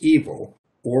because it's evil,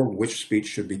 or which speech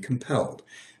should be compelled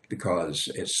because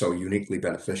it's so uniquely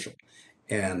beneficial.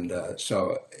 And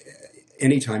so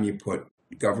anytime you put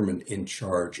government in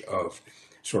charge of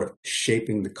sort of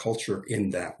shaping the culture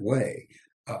in that way,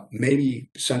 maybe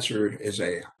censor is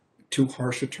a too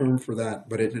harsh a term for that,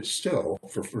 but it is still,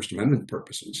 for First Amendment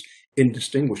purposes,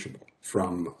 indistinguishable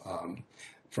from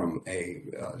a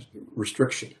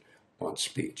restriction on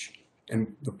speech.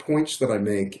 And the points that I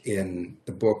make in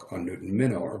the book on Newt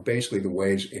Minow are basically the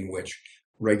ways in which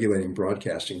regulating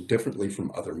broadcasting differently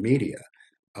from other media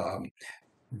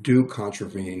do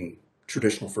contravene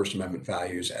traditional First Amendment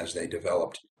values as they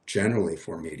developed generally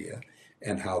for media,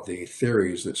 and how the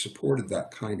theories that supported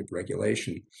that kind of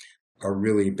regulation are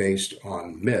really based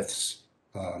on myths,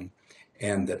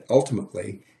 and that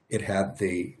ultimately it had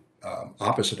the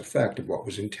opposite effect of what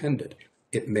was intended.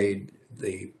 It made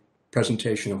the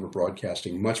presentation over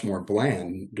broadcasting much more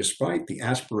bland, despite the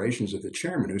aspirations of the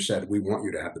chairman, who said, we want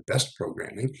you to have the best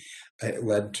programming. It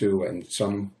led to, and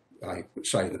some I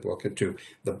cite in the book, to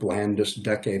the blandest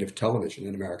decade of television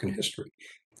in American history.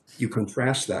 You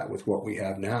contrast that with what we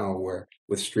have now, where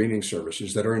with streaming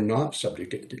services that are not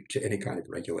subject to any kind of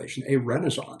regulation, a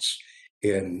renaissance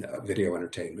in video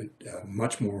entertainment,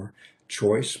 much more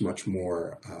choice, much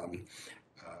more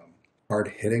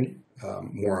hard-hitting,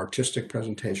 more artistic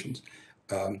presentations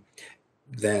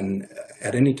than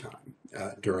at any time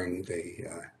during the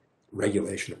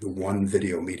regulation of the one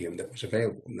video medium that was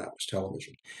available, and that was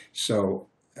television. So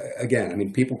again, I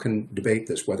mean, people can debate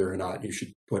this, whether or not you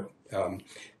should put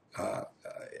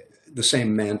the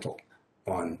same mantle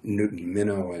on Newt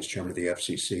Minow as chairman of the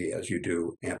FCC as you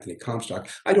do Anthony Comstock.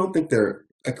 I don't think they're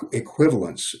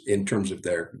equivalents in terms of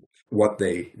what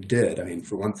they did. I mean,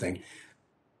 for one thing,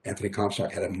 Anthony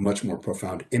Comstock had a much more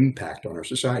profound impact on our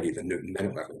society than Newt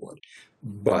Minow ever would.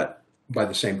 But by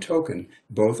the same token,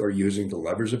 both are using the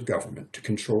levers of government to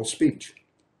control speech.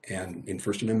 And in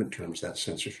First Amendment terms, that's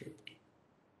censorship.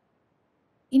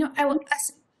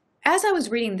 As I was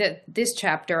reading this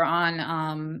chapter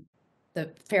on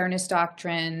the Fairness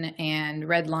Doctrine and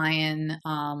Red Lion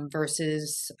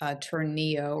versus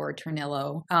Tornillo or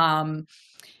Tornillo,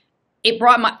 it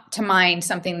brought to mind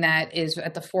something that is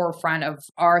at the forefront of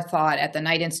our thought at the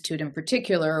Knight Institute in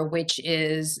particular, which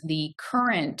is the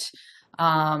current,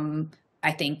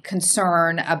 I think,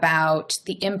 concern about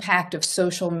the impact of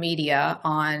social media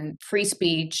on free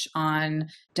speech, on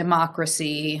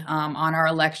democracy, on our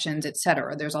elections, et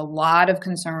cetera. There's a lot of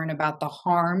concern about the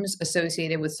harms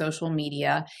associated with social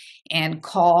media and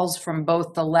calls from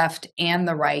both the left and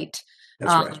the right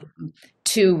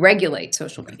to regulate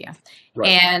social media. Right.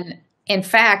 And in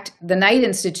fact, the Knight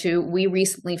Institute, we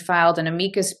recently filed an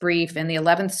amicus brief in the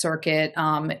 11th Circuit,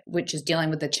 which is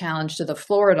dealing with the challenge to the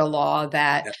Florida law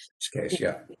that. This case,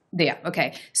 yeah. Yeah.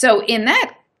 Okay. So in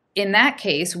that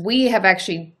case, we have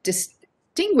actually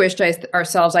distinguished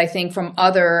ourselves, I think, from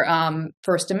other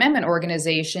First Amendment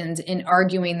organizations in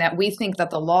arguing that we think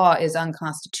that the law is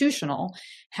unconstitutional.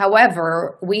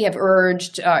 However, we have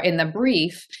urged in the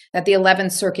brief that the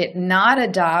 11th Circuit not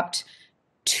adopt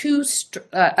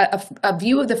a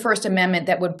view of the First Amendment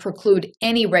that would preclude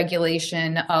any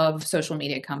regulation of social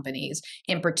media companies.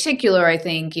 In particular, I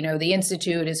think, the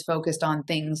Institute is focused on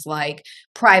things like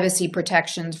privacy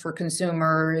protections for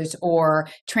consumers or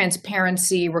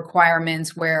transparency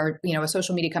requirements where, a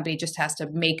social media company just has to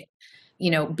make,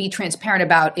 be transparent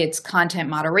about its content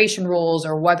moderation rules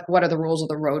or what are the rules of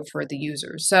the road for the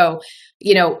users. So,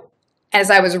 as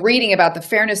I was reading about the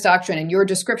Fairness Doctrine and your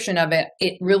description of it,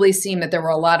 it really seemed that there were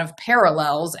a lot of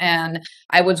parallels. And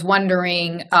I was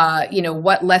wondering,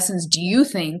 what lessons do you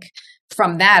think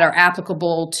from that are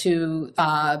applicable to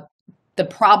the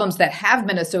problems that have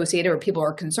been associated or people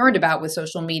are concerned about with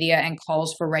social media and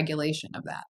calls for regulation of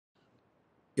that?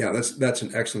 Yeah, that's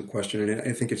an excellent question. And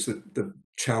I think it's the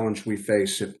challenge we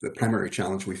face, the primary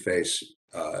challenge we face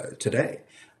today.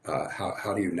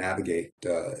 How do you navigate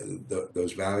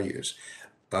those values?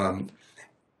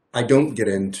 I don't get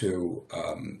into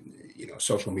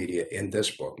social media in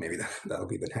this book. Maybe that'll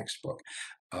be the next book.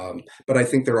 But I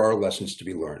think there are lessons to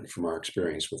be learned from our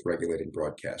experience with regulated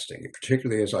broadcasting, and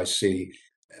particularly as I see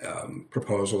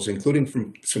proposals, including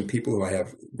from some people who I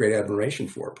have great admiration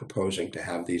for, proposing to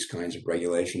have these kinds of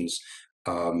regulations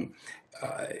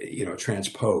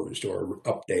transposed or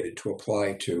updated to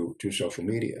apply to social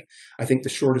media. I think the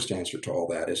shortest answer to all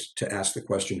that is to ask the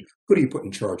question, who do you put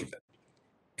in charge of it?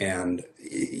 And,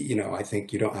 I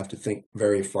think you don't have to think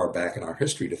very far back in our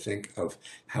history to think of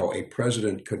how a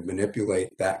president could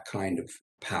manipulate that kind of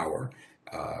power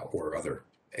or other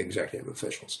executive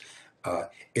officials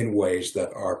in ways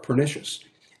that are pernicious.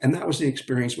 And that was the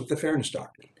experience with the Fairness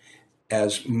Doctrine.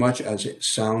 As much as it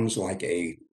sounds like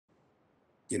a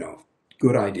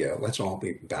good idea, let's all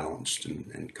be balanced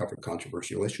and cover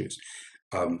controversial issues.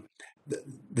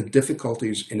 The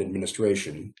difficulties in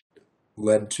administration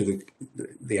led to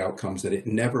the outcomes that it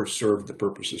never served the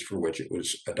purposes for which it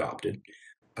was adopted.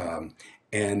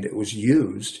 And it was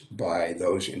used by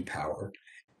those in power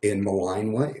in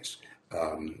malign ways.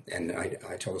 And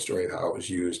I tell the story of how it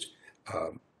was used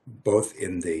both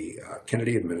in the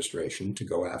Kennedy administration to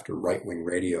go after right-wing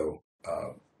radio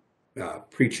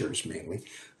preachers mainly,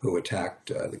 who attacked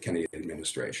the Kennedy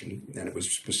administration, and it was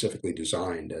specifically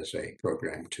designed as a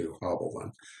program to hobble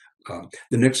them.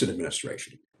 The Nixon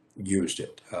administration used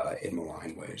it in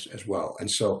malign ways as well. And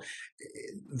so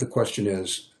the question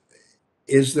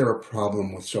is there a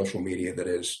problem with social media that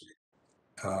is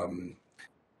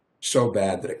so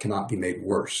bad that it cannot be made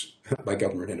worse by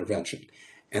government intervention?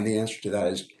 And the answer to that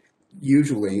is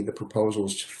usually the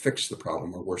proposals to fix the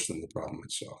problem are worse than the problem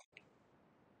itself.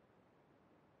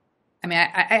 I mean,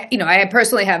 I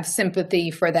personally have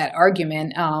sympathy for that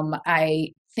argument.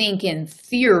 I think in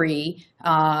theory,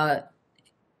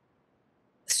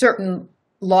 certain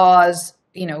laws,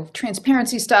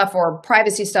 transparency stuff or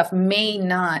privacy stuff may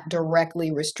not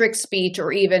directly restrict speech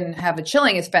or even have a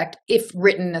chilling effect if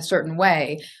written a certain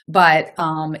way. But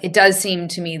it does seem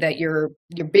to me that your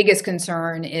biggest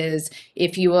concern is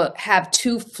if you have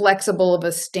too flexible of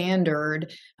a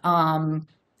standard,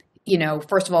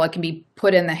 first of all, it can be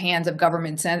put in the hands of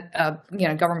government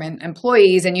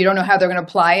employees, and you don't know how they're going to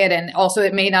apply it. And also,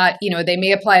 it may not, they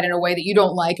may apply it in a way that you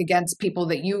don't like against people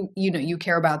that you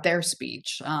care about their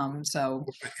speech. And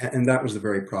that was the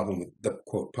very problem with the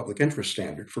quote public interest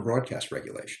standard for broadcast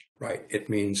regulation, right? It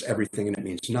means everything and it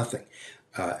means nothing.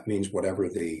 It means whatever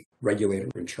the regulator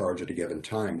in charge at a given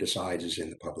time decides is in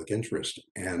the public interest.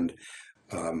 And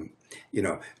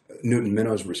Newton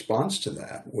Minnow's response to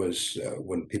that was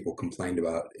when people complained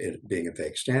about it being a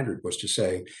vague standard was to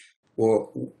say,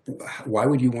 well, why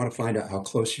would you want to find out how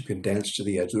close you can dance to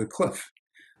the edge of the cliff?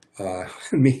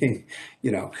 Meaning,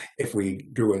 if we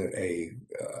drew a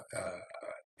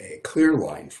clear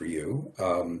line for you,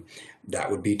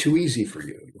 that would be too easy for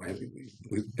you. Right?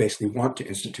 We basically want to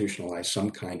institutionalize some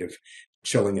kind of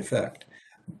chilling effect.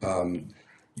 Um,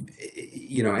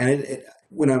 and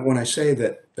when I say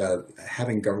that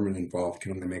having government involved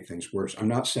can only make things worse, I'm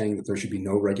not saying that there should be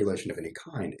no regulation of any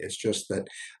kind. It's just that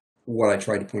what I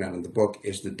tried to point out in the book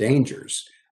is the dangers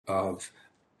of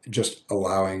just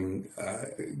allowing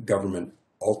government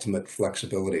ultimate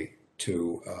flexibility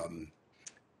to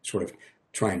sort of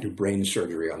try and do brain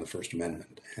surgery on the First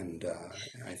Amendment. And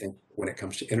I think when it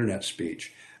comes to internet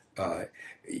speech,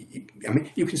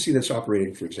 you can see this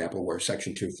operating, for example, where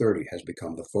Section 230 has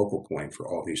become the focal point for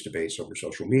all these debates over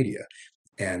social media.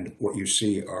 And what you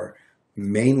see are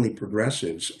mainly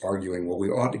progressives arguing, well, we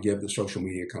ought to give the social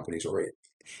media companies or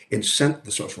incent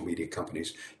the social media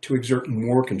companies to exert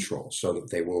more control so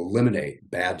that they will eliminate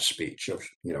bad speech of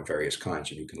various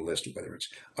kinds. And you can list whether it's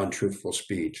untruthful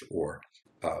speech or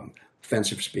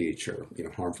offensive speech or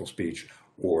harmful speech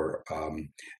or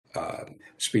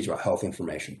speech about health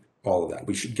information, all of that.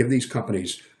 We should give these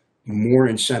companies more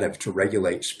incentive to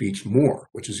regulate speech more,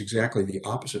 which is exactly the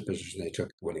opposite position they took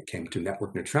when it came to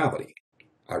network neutrality,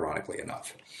 ironically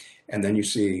enough. And then you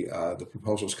see the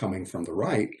proposals coming from the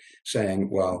right saying,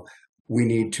 well, we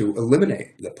need to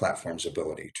eliminate the platform's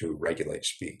ability to regulate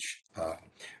speech,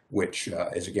 which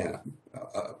is, again,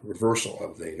 a reversal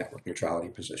of the network neutrality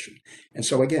position. And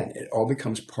so, again, it all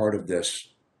becomes part of this,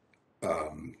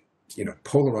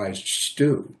 polarized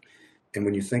stew. And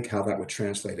when you think how that would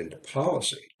translate into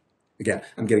policy, again,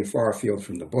 I'm getting far afield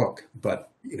from the book, but,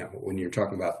 when you're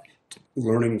talking about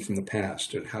learning from the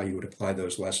past and how you would apply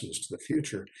those lessons to the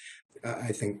future,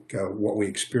 I think what we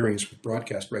experience with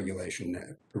broadcast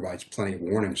regulation provides plenty of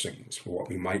warning signals for what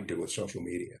we might do with social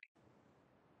media.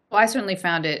 Well, I certainly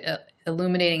found it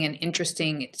illuminating and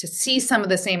interesting to see some of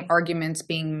the same arguments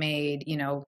being made,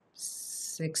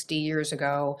 60 years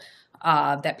ago,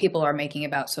 that people are making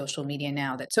about social media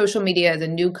now, that social media is a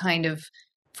new kind of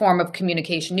form of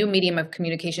communication, new medium of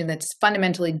communication that's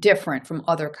fundamentally different from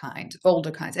other kinds,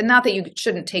 older kinds. And not that you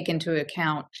shouldn't take into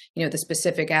account, the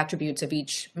specific attributes of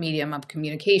each medium of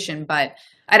communication, but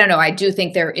I don't know, I do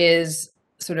think there is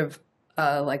sort of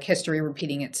like history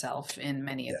repeating itself in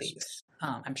many of these.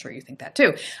 I'm sure you think that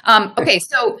too. Okay,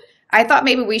 so I thought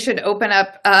maybe we should open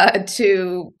up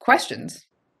to questions,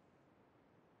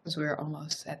 because we're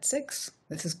almost at 6.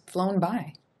 This has flown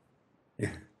by.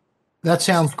 Yeah. That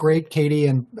sounds great, Katie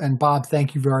and Bob.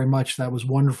 Thank you very much. That was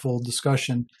wonderful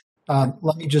discussion.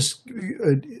 Let me just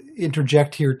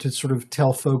interject here to sort of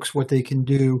tell folks what they can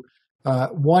do.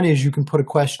 One is you can put a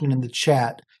question in the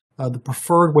chat. The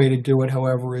preferred way to do it,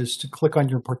 however, is to click on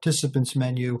your participants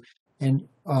menu, and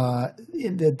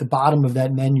at the bottom of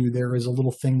that menu, there is a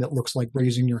little thing that looks like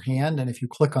raising your hand. And if you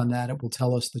click on that, it will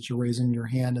tell us that you're raising your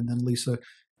hand, and then Lisa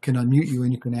can unmute you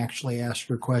and you can actually ask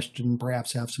your question,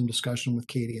 perhaps have some discussion with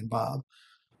Katie and Bob.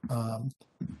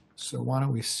 So why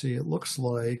don't we see? It looks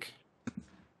like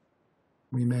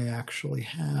we may actually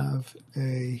have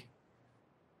a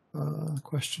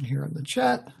question here in the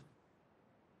chat.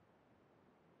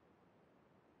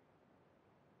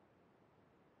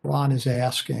 Ron is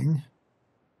asking,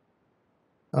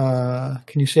 can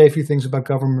you say a few things about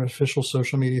government official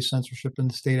social media censorship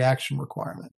and the state action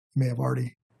requirement? You may have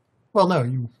already. Well,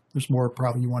 no, there's more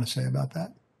probably you want to say about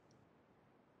that.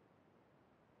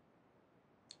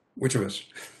 Which of us?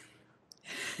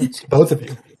 It's both of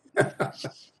you.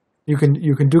 You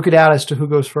can duke it out as to who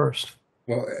goes first.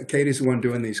 Well, Katie's the one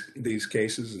doing these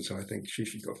cases, and so I think she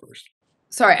should go first.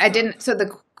 Sorry, I didn't. So the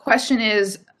question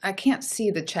is, I can't see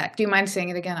the chat. Do you mind saying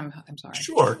it again? I'm sorry.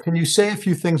 Sure. Can you say a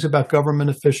few things about government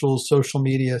officials, social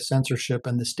media censorship,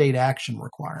 and the state action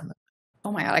requirement?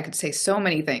 Oh my God, I could say so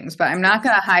many things, but I'm not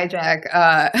going to hijack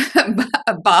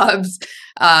Bob's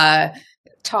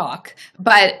talk.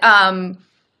 But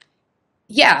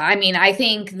yeah, I mean, I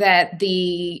think that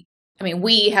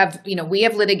we have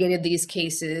litigated these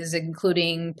cases,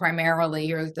 including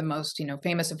primarily, or the most,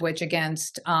 famous of which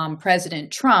against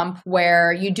President Trump,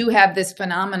 where you do have this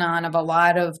phenomenon of a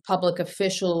lot of public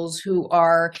officials who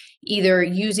are either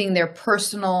using their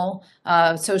personal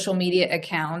social media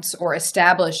accounts or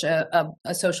establish a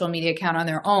social media account on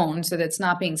their own so that it's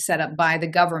not being set up by the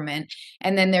government.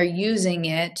 And then they're using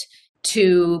it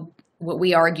to what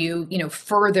we argue,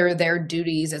 further their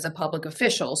duties as a public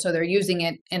official. So they're using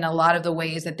it in a lot of the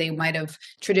ways that they might have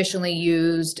traditionally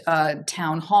used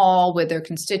town hall with their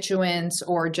constituents,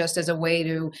 or just as a way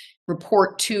to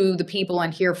report to the people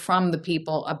and hear from the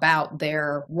people about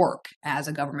their work as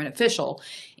a government official.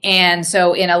 And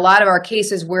so in a lot of our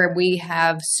cases where we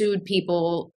have sued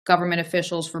people, government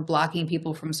officials, for blocking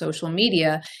people from social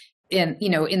media, in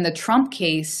the Trump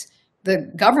case,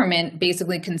 the government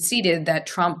basically conceded that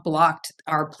Trump blocked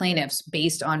our plaintiffs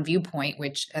based on viewpoint,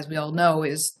 which, as we all know,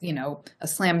 is, a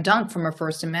slam dunk from a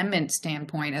First Amendment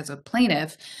standpoint as a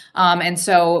plaintiff. And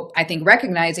so I think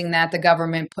recognizing that, the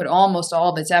government put almost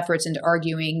all of its efforts into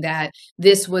arguing that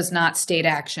this was not state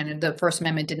action, and the First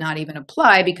Amendment did not even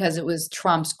apply because it was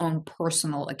Trump's own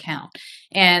personal account.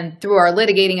 And through our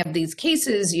litigating of these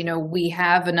cases, we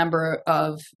have a number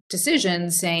of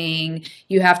decisions saying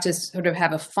you have to sort of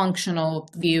have a functional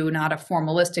view, not a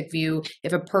formalistic view.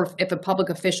 If a public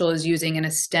official is using an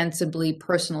ostensibly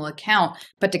personal account,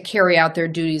 but to carry out their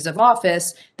duties of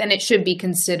office, then it should be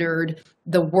considered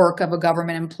the work of a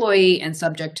government employee and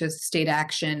subject to state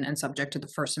action and subject to the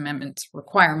First Amendment's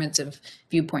requirements of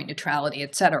viewpoint neutrality,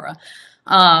 et cetera.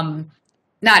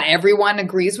 Not everyone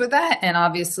agrees with that. And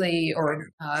obviously,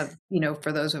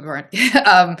 for those who aren't,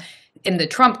 in the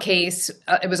Trump case,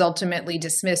 it was ultimately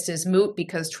dismissed as moot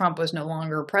because Trump was no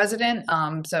longer president.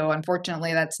 So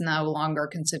unfortunately, that's no longer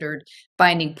considered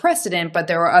binding precedent. But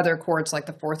there are other courts like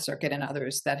the Fourth Circuit and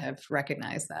others that have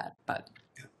recognized that. But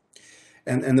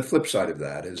And the flip side of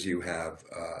that is you have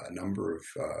a number of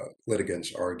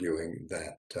litigants arguing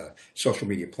that social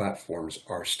media platforms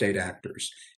are state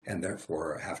actors and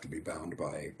therefore have to be bound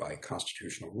by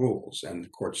constitutional rules. And the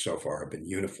courts so far have been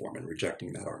uniform in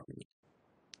rejecting that argument.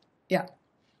 Yeah.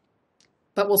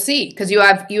 But we'll see, because you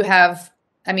have,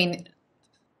 I mean,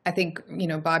 I think,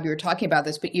 Bob, you were talking about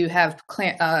this, but you have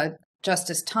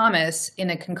Justice Thomas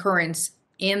in a concurrence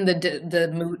in the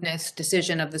mootness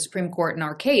decision of the Supreme Court in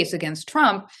our case against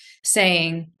Trump,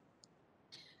 saying,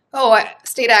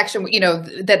 state action,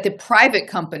 that the private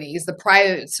companies, the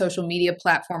private social media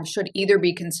platforms should either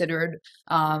be considered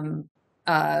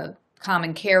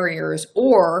common carriers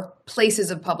or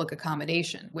places of public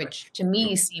accommodation, which to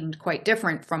me seemed quite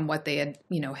different from what they had,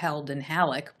 held in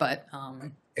Halleck. But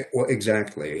well,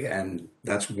 exactly, and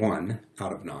that's 1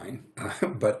 out of 9.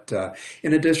 But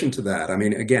in addition to that, I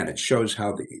mean, again, it shows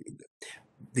how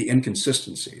the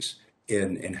inconsistencies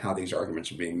in how these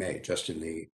arguments are being made, just in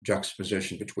the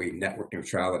juxtaposition between network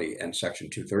neutrality and Section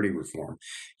 230 reform.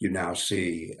 You now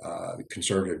see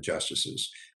conservative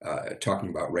justices talking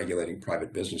about regulating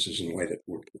private businesses in a way that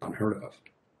were unheard of.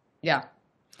 Yeah.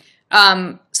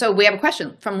 So we have a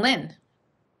question from Lynn.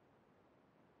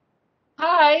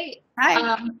 Hi.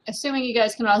 Hi. Assuming you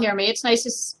guys can all hear me, it's nice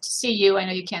to see you. I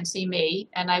know you can't see me,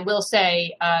 and I will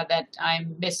say that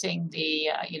I'm missing the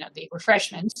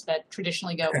refreshments that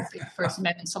traditionally go with the First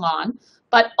Amendment Salon.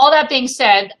 But all that being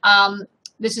said,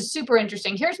 this is super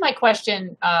interesting. Here's my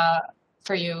question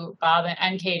for you, Bob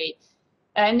and Katie,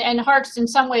 and harks in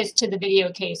some ways to the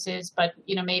video cases, but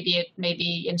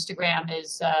maybe Instagram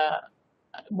is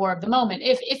more of the moment.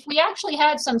 If we actually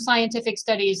had some scientific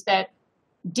studies that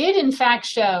did in fact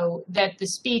show that the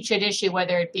speech at issue,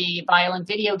 whether it be violent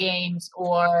video games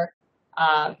or,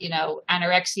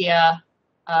 anorexia,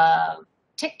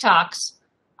 TikToks,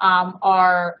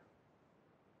 are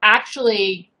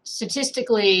actually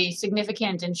statistically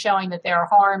significant in showing that there are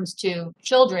harms to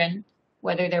children,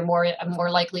 whether they're more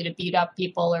likely to beat up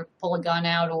people or pull a gun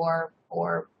out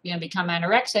or become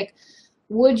anorexic,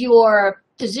 would your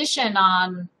position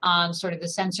on sort of the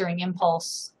censoring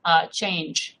impulse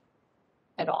change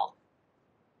at all?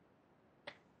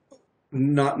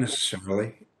 Not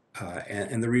necessarily.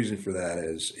 And the reason for that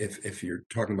is if you're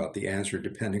talking about the answer,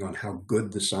 depending on how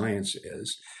good the science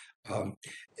is,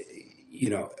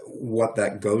 what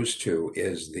that goes to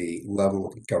is the level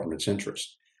of government's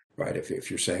interest, right? If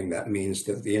you're saying that means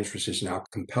that the interest is now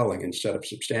compelling instead of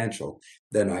substantial,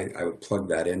 then I would plug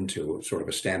that into sort of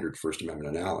a standard First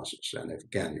Amendment analysis. And if,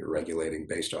 again, you're regulating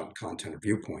based on content or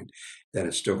viewpoint, then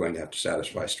it's still going to have to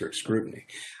satisfy strict scrutiny.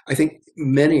 I think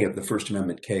many of the First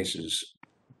Amendment cases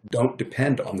don't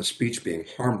depend on the speech being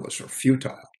harmless or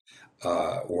futile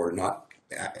or not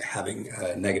having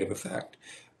a negative effect.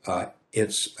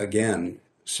 It's, again,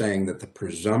 saying that the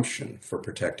presumption for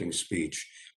protecting speech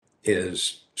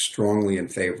is strongly in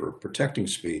favor of protecting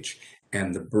speech,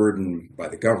 and the burden by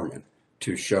the government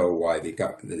to show why the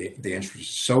interest is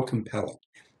so compelling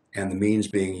and the means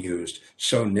being used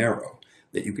so narrow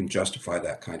that you can justify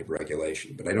that kind of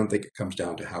regulation. But I don't think it comes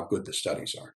down to how good the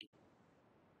studies are.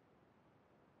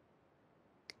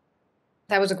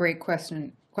 That was a great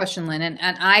question. question, Lynn,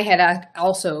 and I had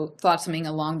also thought something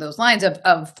along those lines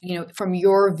of from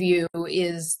your view,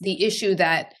 is the issue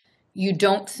that you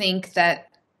don't think that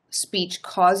speech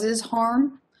causes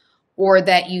harm, or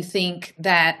that you think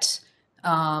that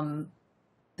the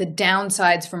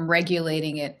downsides from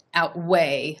regulating it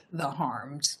outweigh the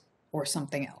harms, or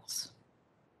something else?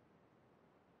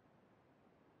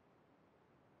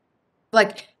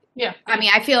 Like, Yeah. I mean,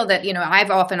 I feel that,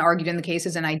 I've often argued in the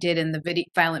cases, and I did in the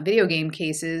violent video game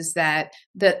cases, that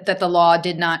the law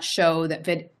did not show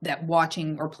that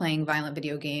watching or playing violent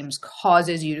video games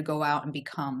causes you to go out and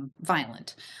become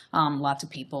violent. Lots of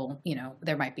people,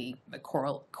 there might be a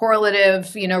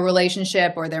correlative,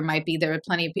 relationship, or there are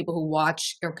plenty of people who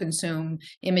watch or consume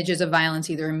images of violence,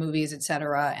 either in movies,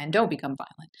 etc., and don't become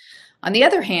violent. On the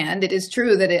other hand, it is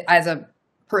true that as a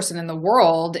person in the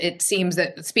world, it seems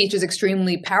that speech is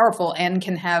extremely powerful and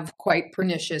can have quite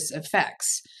pernicious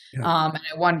effects. Yeah. And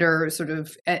I wonder, sort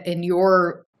of, in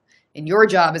your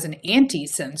job as an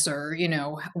anti-censor,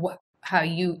 how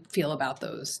you feel about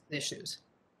those issues.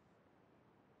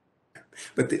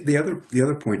 But the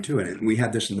other point too, and we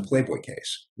had this in the Playboy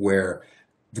case, where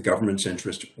the government's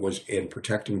interest was in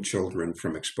protecting children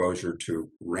from exposure to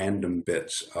random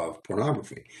bits of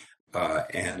pornography,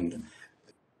 and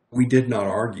we did not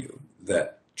argue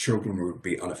that children would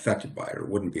be unaffected by it or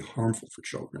wouldn't be harmful for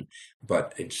children,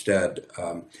 but instead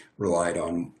relied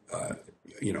on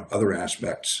other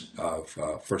aspects of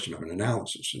First Amendment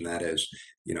analysis, and that is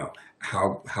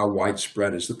how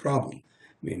widespread is the problem.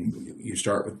 I mean, you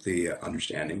start with the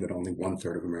understanding that only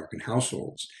 1/3 of American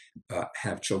households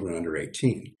have children under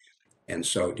 18. And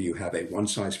so do you have a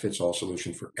one-size-fits-all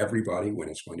solution for everybody when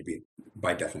it's going to be,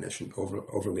 by definition,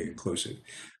 overly inclusive?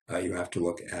 You have to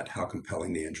look at how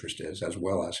compelling the interest is, as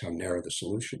well as how narrow the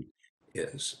solution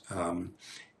is.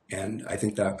 And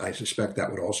I suspect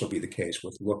that would also be the case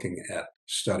with looking at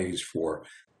studies for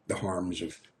the harms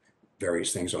of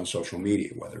various things on social media,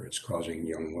 whether it's causing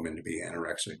young women to be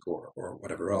anorexic or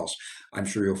whatever else. I'm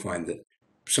sure you'll find that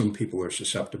some people are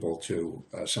susceptible to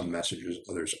some messages,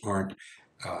 others aren't.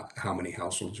 How many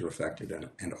households are affected,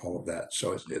 and all of that.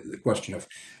 So it's the question of,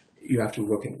 you have to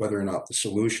look at whether or not the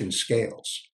solution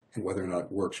scales and whether or not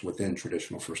it works within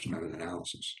traditional First Amendment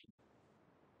analysis.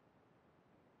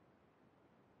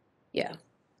 Yeah.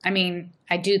 I mean,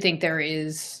 I do think there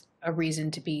is a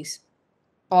reason to be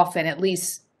often at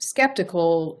least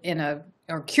skeptical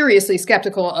or curiously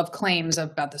skeptical of claims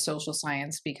about the social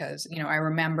science, because, I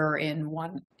remember in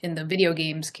the video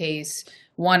games case,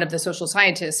 one of the social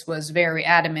scientists was very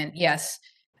adamant, yes,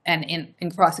 and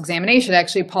in cross-examination,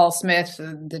 actually, Paul Smith,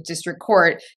 the district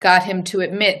court, got him to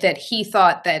admit that he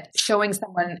thought that showing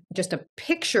someone just a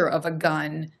picture of a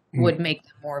gun would make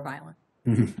them more violent.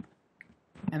 Mm-hmm.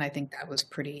 And I think that was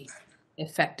pretty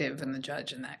effective in the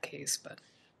judge in that case. But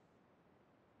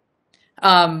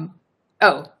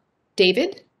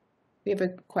David, we have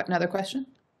another question?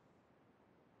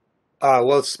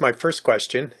 Well, it's my first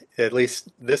question, at least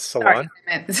this salon.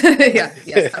 Yeah,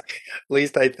 yes. At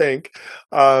least I think.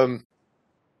 Bob,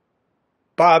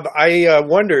 I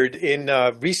wondered, in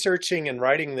researching and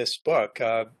writing this book,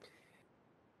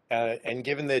 and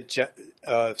given that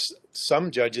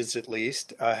some judges, at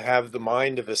least, have the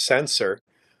mind of a censor,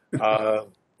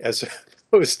 as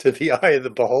opposed to the eye of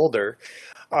the beholder,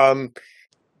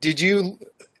 did you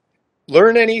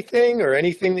learn anything, or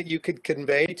anything that you could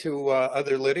convey to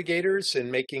other litigators in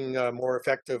making more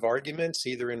effective arguments,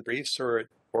 either in briefs or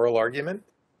oral argument?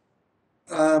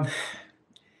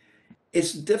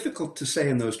 It's difficult to say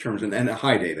in those terms. And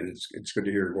hi, David. It's good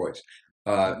to hear your voice.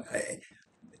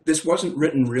 This wasn't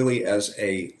written really as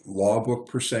a law book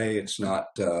per se. It's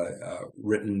not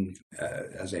written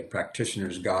as a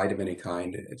practitioner's guide of any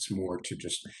kind. It's more to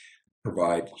just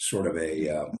provide sort of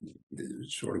a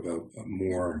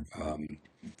more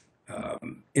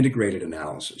integrated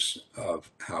analysis of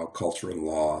how culture and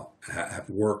law have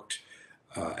worked,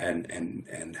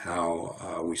 and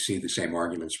how we see the same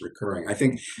arguments recurring. I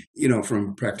think, from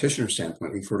a practitioner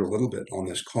standpoint, we've heard a little bit on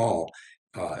this call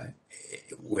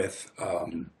with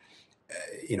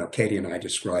Katie and I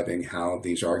describing how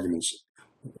these arguments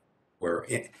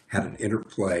had an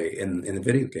interplay in the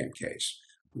video game case,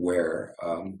 where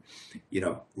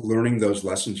learning those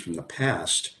lessons from the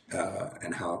past,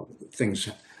 and how things,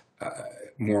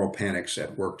 moral panics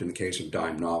had worked in the case of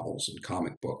dime novels and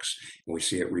comic books, and we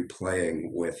see it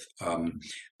replaying with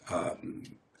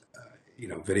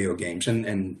video games,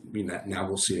 and now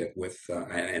we'll see it with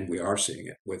and we are seeing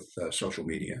it with social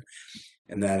media,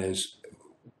 and that is,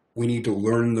 we need to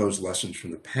learn those lessons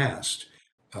from the past,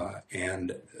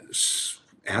 and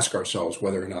ask ourselves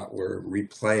whether or not we're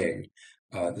replaying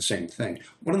the same thing.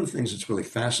 One of the things that's really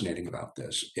fascinating about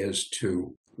this is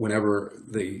whenever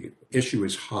the issue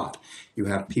is hot, you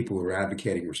have people who are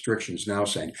advocating restrictions now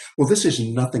saying, well, this is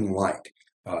nothing like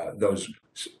those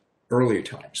earlier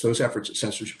times. Those efforts at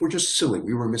censorship were just silly.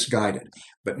 We were misguided.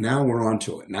 But now we're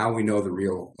onto it. Now we know the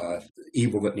real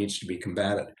evil that needs to be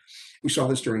combated. We saw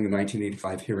this during the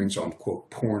 1985 hearings on,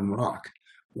 quote, porn rock,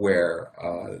 where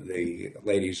the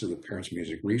ladies of the Parents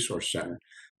Music Resource Center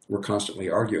were constantly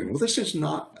arguing, well, this is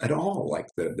not at all like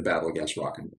the battle against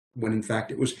rock and roll, when in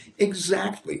fact it was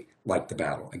exactly like the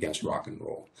battle against rock and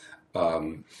roll.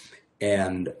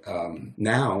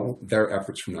 Now their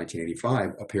efforts from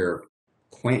 1985 appear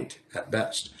quaint at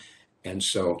best. And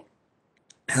so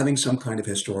having some kind of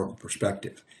historical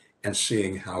perspective and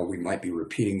seeing how we might be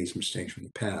repeating these mistakes from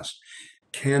the past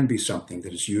can be something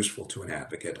that is useful to an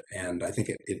advocate. And I think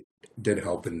it did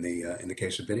help in the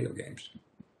case of video games.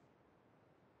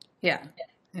 Yeah,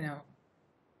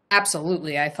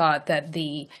 absolutely. I thought that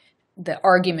the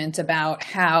argument about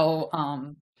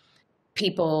how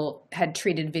people had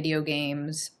treated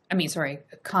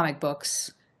comic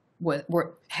books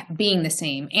were being the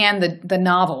same, and the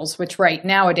novels, which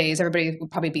nowadays everybody would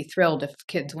probably be thrilled if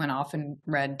kids went off and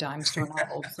read dime store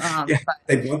novels.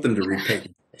 They'd want them to read paper.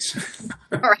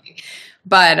 Right.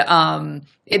 But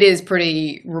it is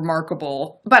pretty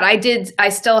remarkable. But I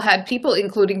still had people,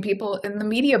 including people in the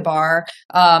media bar,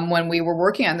 when we were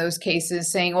working on those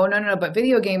cases saying, oh, no, but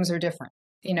video games are different,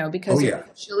 because you're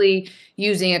actually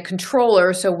using a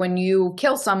controller. So when you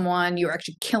kill someone, you're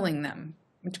actually killing them,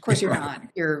 which of course you're not.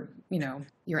 Your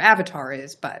avatar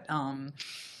is, but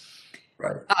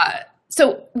right.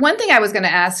 So one thing I was going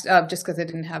to ask, just because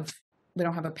we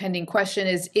don't have a pending question,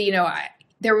 is,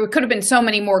 there could have been so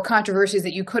many more controversies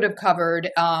that you could have covered,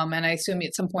 and I assume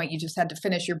at some point you just had to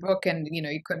finish your book, and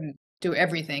you couldn't do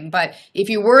everything. But if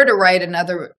you were to write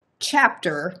another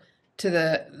chapter to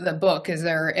the book, is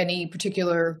there any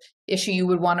particular issue you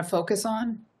would want to focus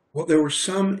on? Well, there were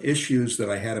some issues that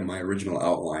I had in my original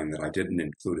outline that I didn't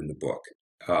include in the book.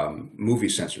 Movie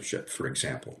censorship, for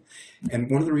example. And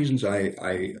one of the reasons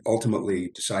I ultimately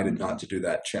decided not to do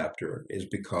that chapter is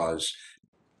because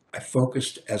I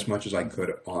focused as much as I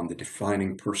could on the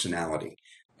defining personality.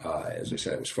 As I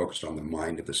said, I was focused on the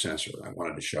mind of the censor. I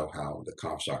wanted to show how the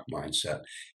Comstock mindset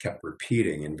kept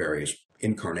repeating in various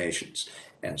incarnations.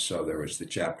 And so there was the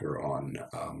chapter on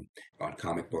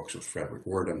comic books with Frederick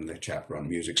Wordham, the chapter on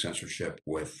music censorship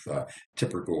with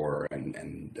Tipper Gore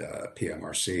and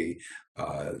PMRC,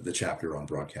 the chapter on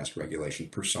broadcast regulation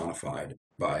personified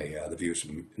by the views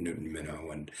of Newton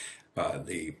Minow, and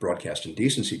the broadcast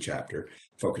indecency chapter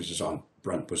focuses on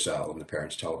Brent Bozell and the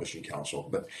Parents Television Council.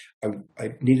 But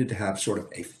I needed to have sort of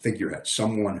a figurehead,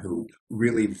 someone who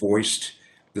really voiced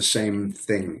the same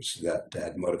things that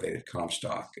had motivated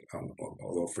Comstock,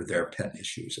 although for their pet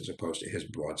issues as opposed to his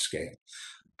broad scale.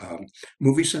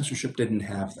 Movie censorship didn't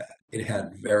have that. It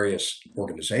had various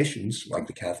organizations like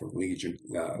the Catholic Legion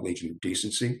of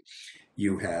Decency.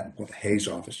 You had the Hayes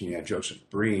office, and you had Joseph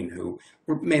Breen, who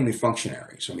were mainly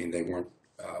functionaries. I mean, they weren't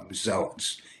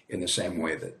zealots in the same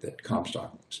way that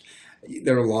Comstock was.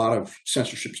 There are a lot of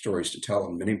censorship stories to tell,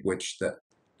 and many of which that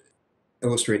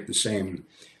illustrate the same,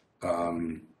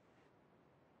 some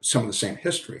of the same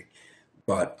history.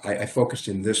 But I focused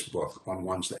in this book on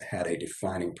ones that had a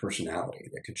defining personality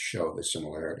that could show the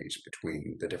similarities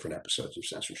between the different episodes of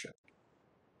censorship.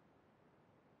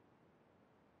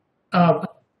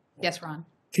 Yes, Ron.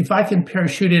 If I can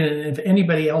parachute in, and if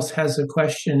anybody else has a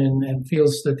question and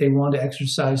feels that they want to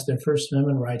exercise their First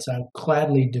Amendment rights, I'll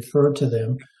gladly defer to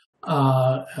them.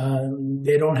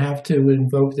 They don't have to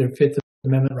invoke their Fifth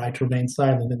Amendment right to remain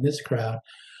silent in this crowd.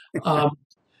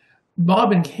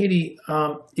 Bob and Katie,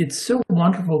 it's so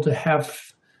wonderful to have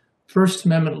First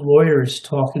Amendment lawyers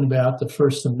talking about the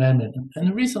First Amendment. And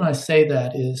the reason I say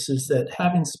that is that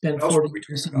having spent 40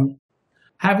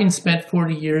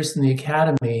 years in the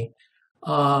academy,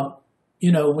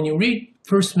 when you read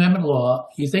First Amendment law,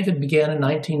 you think it began in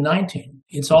 1919.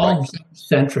 It's all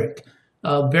centric.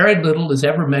 Very little is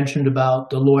ever mentioned about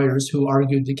the lawyers who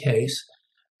argued the case.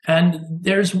 And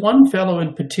there's one fellow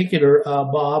in particular,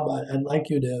 Bob, I'd like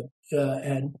you to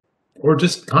or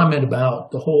just comment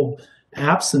about the whole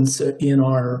absence in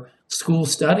our school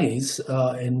studies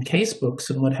and case books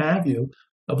and what have you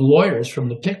of lawyers from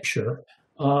the picture.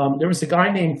 There was a guy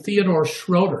named Theodore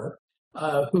Schroeder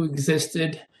who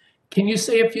existed. Can you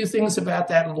say a few things about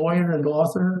that lawyer and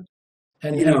author?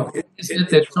 And is it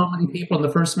that so many people in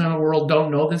the First Amendment world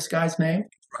don't know this guy's name?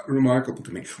 Remarkable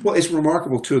to me. Well, it's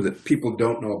remarkable, too, that people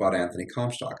don't know about Anthony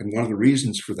Comstock. And one of the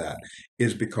reasons for that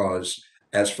is because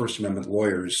as First Amendment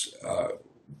lawyers,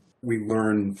 we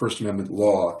learn First Amendment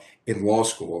law in law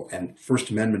school, and First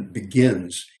Amendment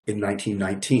begins in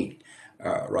 1919,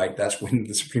 right? That's when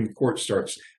the Supreme Court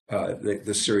starts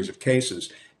this series of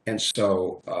cases. And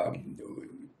so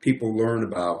people learn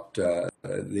about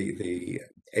the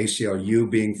ACLU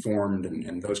being formed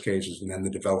and those cases, and then the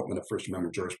development of First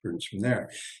Amendment jurisprudence from there.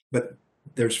 But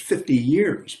there's 50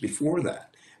 years before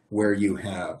that where you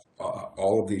have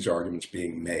all of these arguments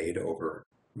being made over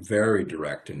very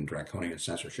direct and draconian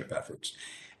censorship efforts.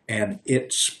 And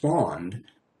it spawned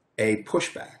a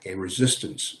pushback, a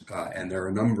resistance, and there are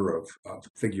a number of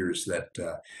figures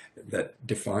that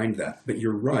defined that. But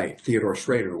you're right, Theodore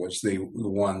Schrader was the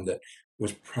one that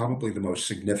was probably the most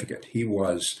significant. He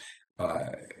was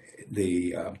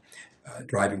the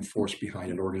driving force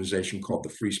behind an organization called the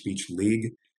Free Speech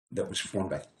League that was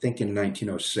formed, I think, in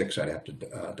 1906. I'd have to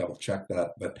double check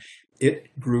that. But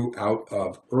it grew out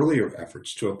of earlier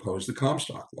efforts to oppose the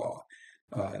Comstock law.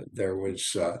 There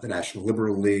was the National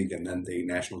Liberal League and then the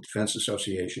National Defense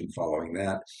Association following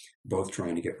that, both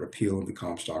trying to get repeal of the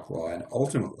Comstock law. And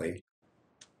ultimately,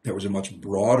 there was a much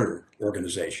broader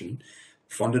organization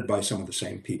funded by some of the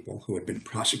same people who had been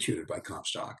prosecuted by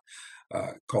Comstock,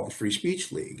 called the Free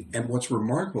Speech League. And what's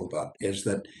remarkable about it is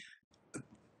that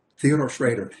Theodore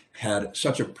Schrader had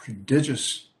such a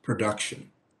prodigious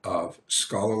production of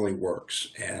scholarly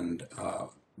works and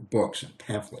books and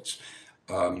pamphlets.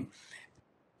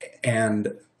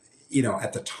 And, you know,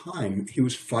 at the time, he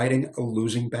was fighting a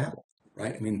losing battle,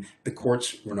 right? I mean, the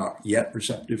courts were not yet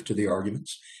receptive to the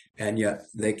arguments, and yet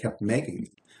they kept making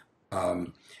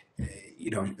them. You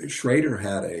know, Schrader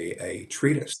had a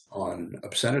treatise on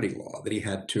obscenity law that he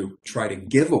had to try to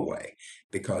give away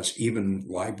because even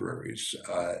libraries,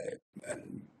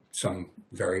 and some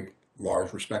very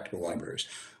large, respectable libraries,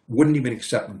 wouldn't even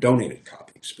accept donated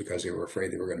copies because they were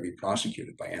afraid they were going to be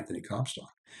prosecuted by Anthony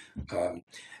Comstock.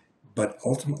 But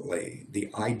ultimately, the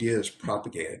ideas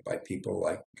propagated by people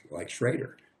like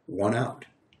Schrader won out.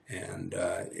 And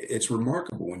it's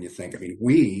remarkable when you think, I mean,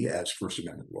 we as First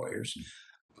Amendment lawyers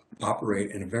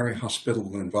operate in a very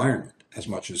hospitable environment, as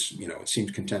much as, you know, it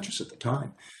seemed contentious at the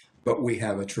time. But we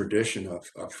have a tradition of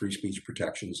free speech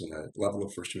protections and a level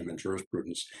of First Amendment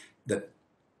jurisprudence that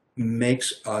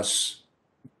makes us,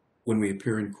 when we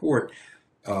appear in court,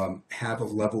 have a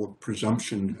level of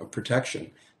presumption of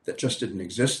protection that just didn't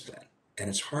exist then. And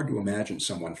it's hard to imagine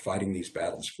someone fighting these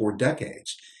battles for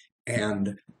decades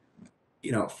and,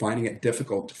 you know, finding it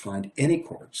difficult to find any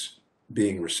courts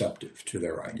being receptive to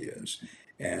their ideas.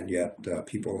 And yet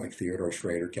people like Theodore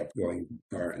Schrader kept going,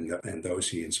 and those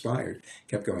he inspired,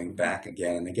 kept going back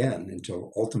again and again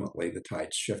until ultimately the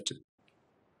tides shifted.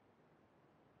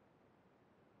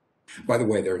 By the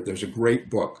way, there's a great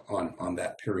book on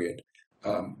that period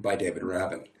by David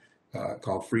Rabin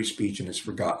called Free Speech in Its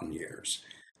Forgotten Years.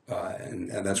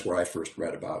 And that's where I first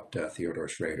read about Theodore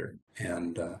Schrader.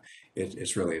 And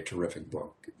it's really a terrific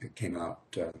book. It came out,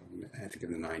 I think,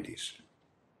 in the 90s.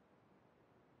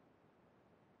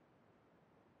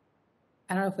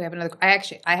 I don't know if we have another.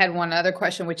 I had one other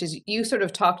question, which is you sort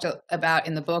of talked about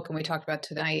in the book, and we talked about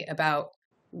tonight about,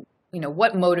 you know,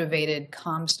 what motivated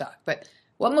Comstock, but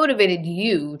what motivated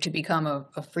you to become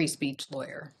a free speech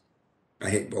lawyer? I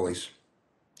hate bullies.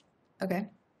 Okay.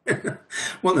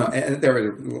 Well, no, there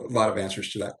are a lot of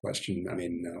answers to that question. I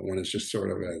mean, one is just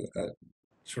sort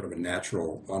of a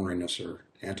natural orneriness or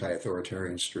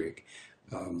anti-authoritarian streak,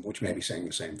 which may be saying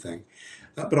the same thing.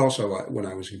 But also, when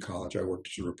I was in college, I worked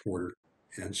as a reporter.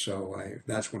 And so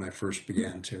that's when I first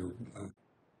began to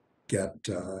get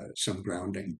some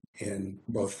grounding in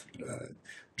both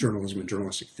journalism and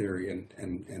journalistic theory,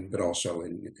 but also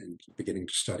in beginning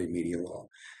to study media law.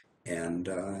 And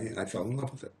I fell in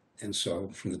love with it. And so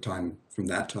from that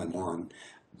time on,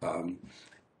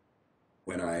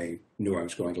 when I knew I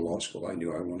was going to law school, I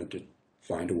knew I wanted to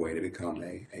find a way to become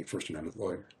a First Amendment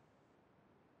lawyer.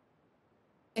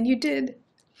 And you did.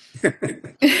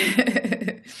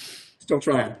 Still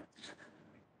trying.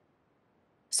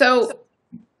 So,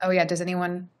 oh yeah, does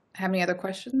anyone have any other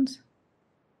questions?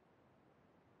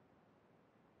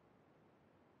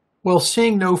 Well,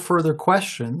 seeing no further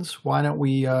questions, why don't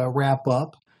we wrap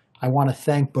up? I want to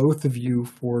thank both of you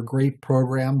for a great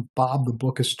program. Bob, the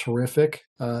book is terrific.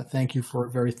 Thank you for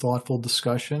a very thoughtful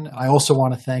discussion. I also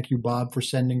want to thank you, Bob, for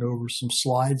sending over some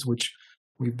slides, which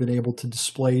we've been able to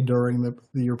display during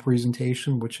your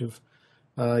presentation, which have,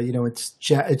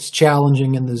 it's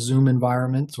challenging in the Zoom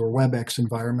environment or WebEx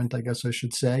environment, I guess I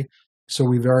should say. So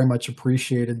we very much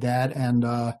appreciated that. And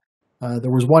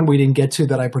There was one we didn't get to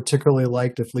that I particularly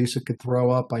liked. If Lisa could throw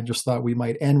up, I just thought we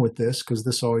might end with this because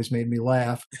this always made me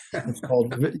laugh. It's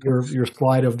called your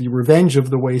slide of the Revenge of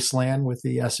the Wasteland with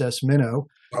the SS Minnow.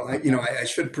 Well, I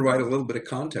should provide a little bit of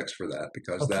context for that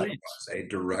because that Please. was a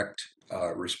direct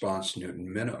response to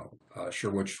Newton Minnow.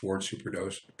 Sherwood Schwartz, who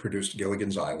produced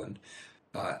Gilligan's Island,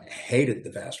 hated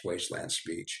the Vast Wasteland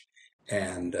speech,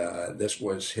 and this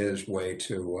was his way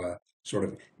to sort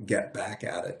of get back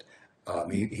at it.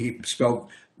 He spelled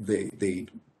the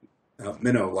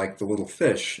minnow like the little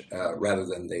fish rather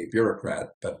than the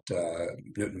bureaucrat, but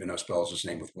Newton Minnow spells his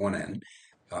name with one N.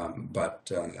 But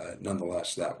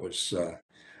nonetheless, that was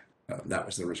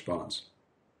the response.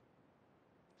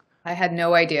 I had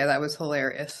no idea. That was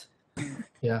hilarious.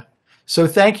 Yeah. So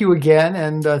thank you again,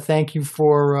 and thank you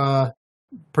for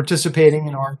participating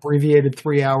in our abbreviated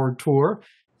 3-hour tour.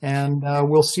 And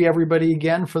we'll see everybody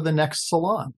again for the next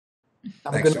Salon.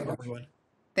 Have a Thanks good so night, much. everyone.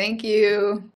 Thank you.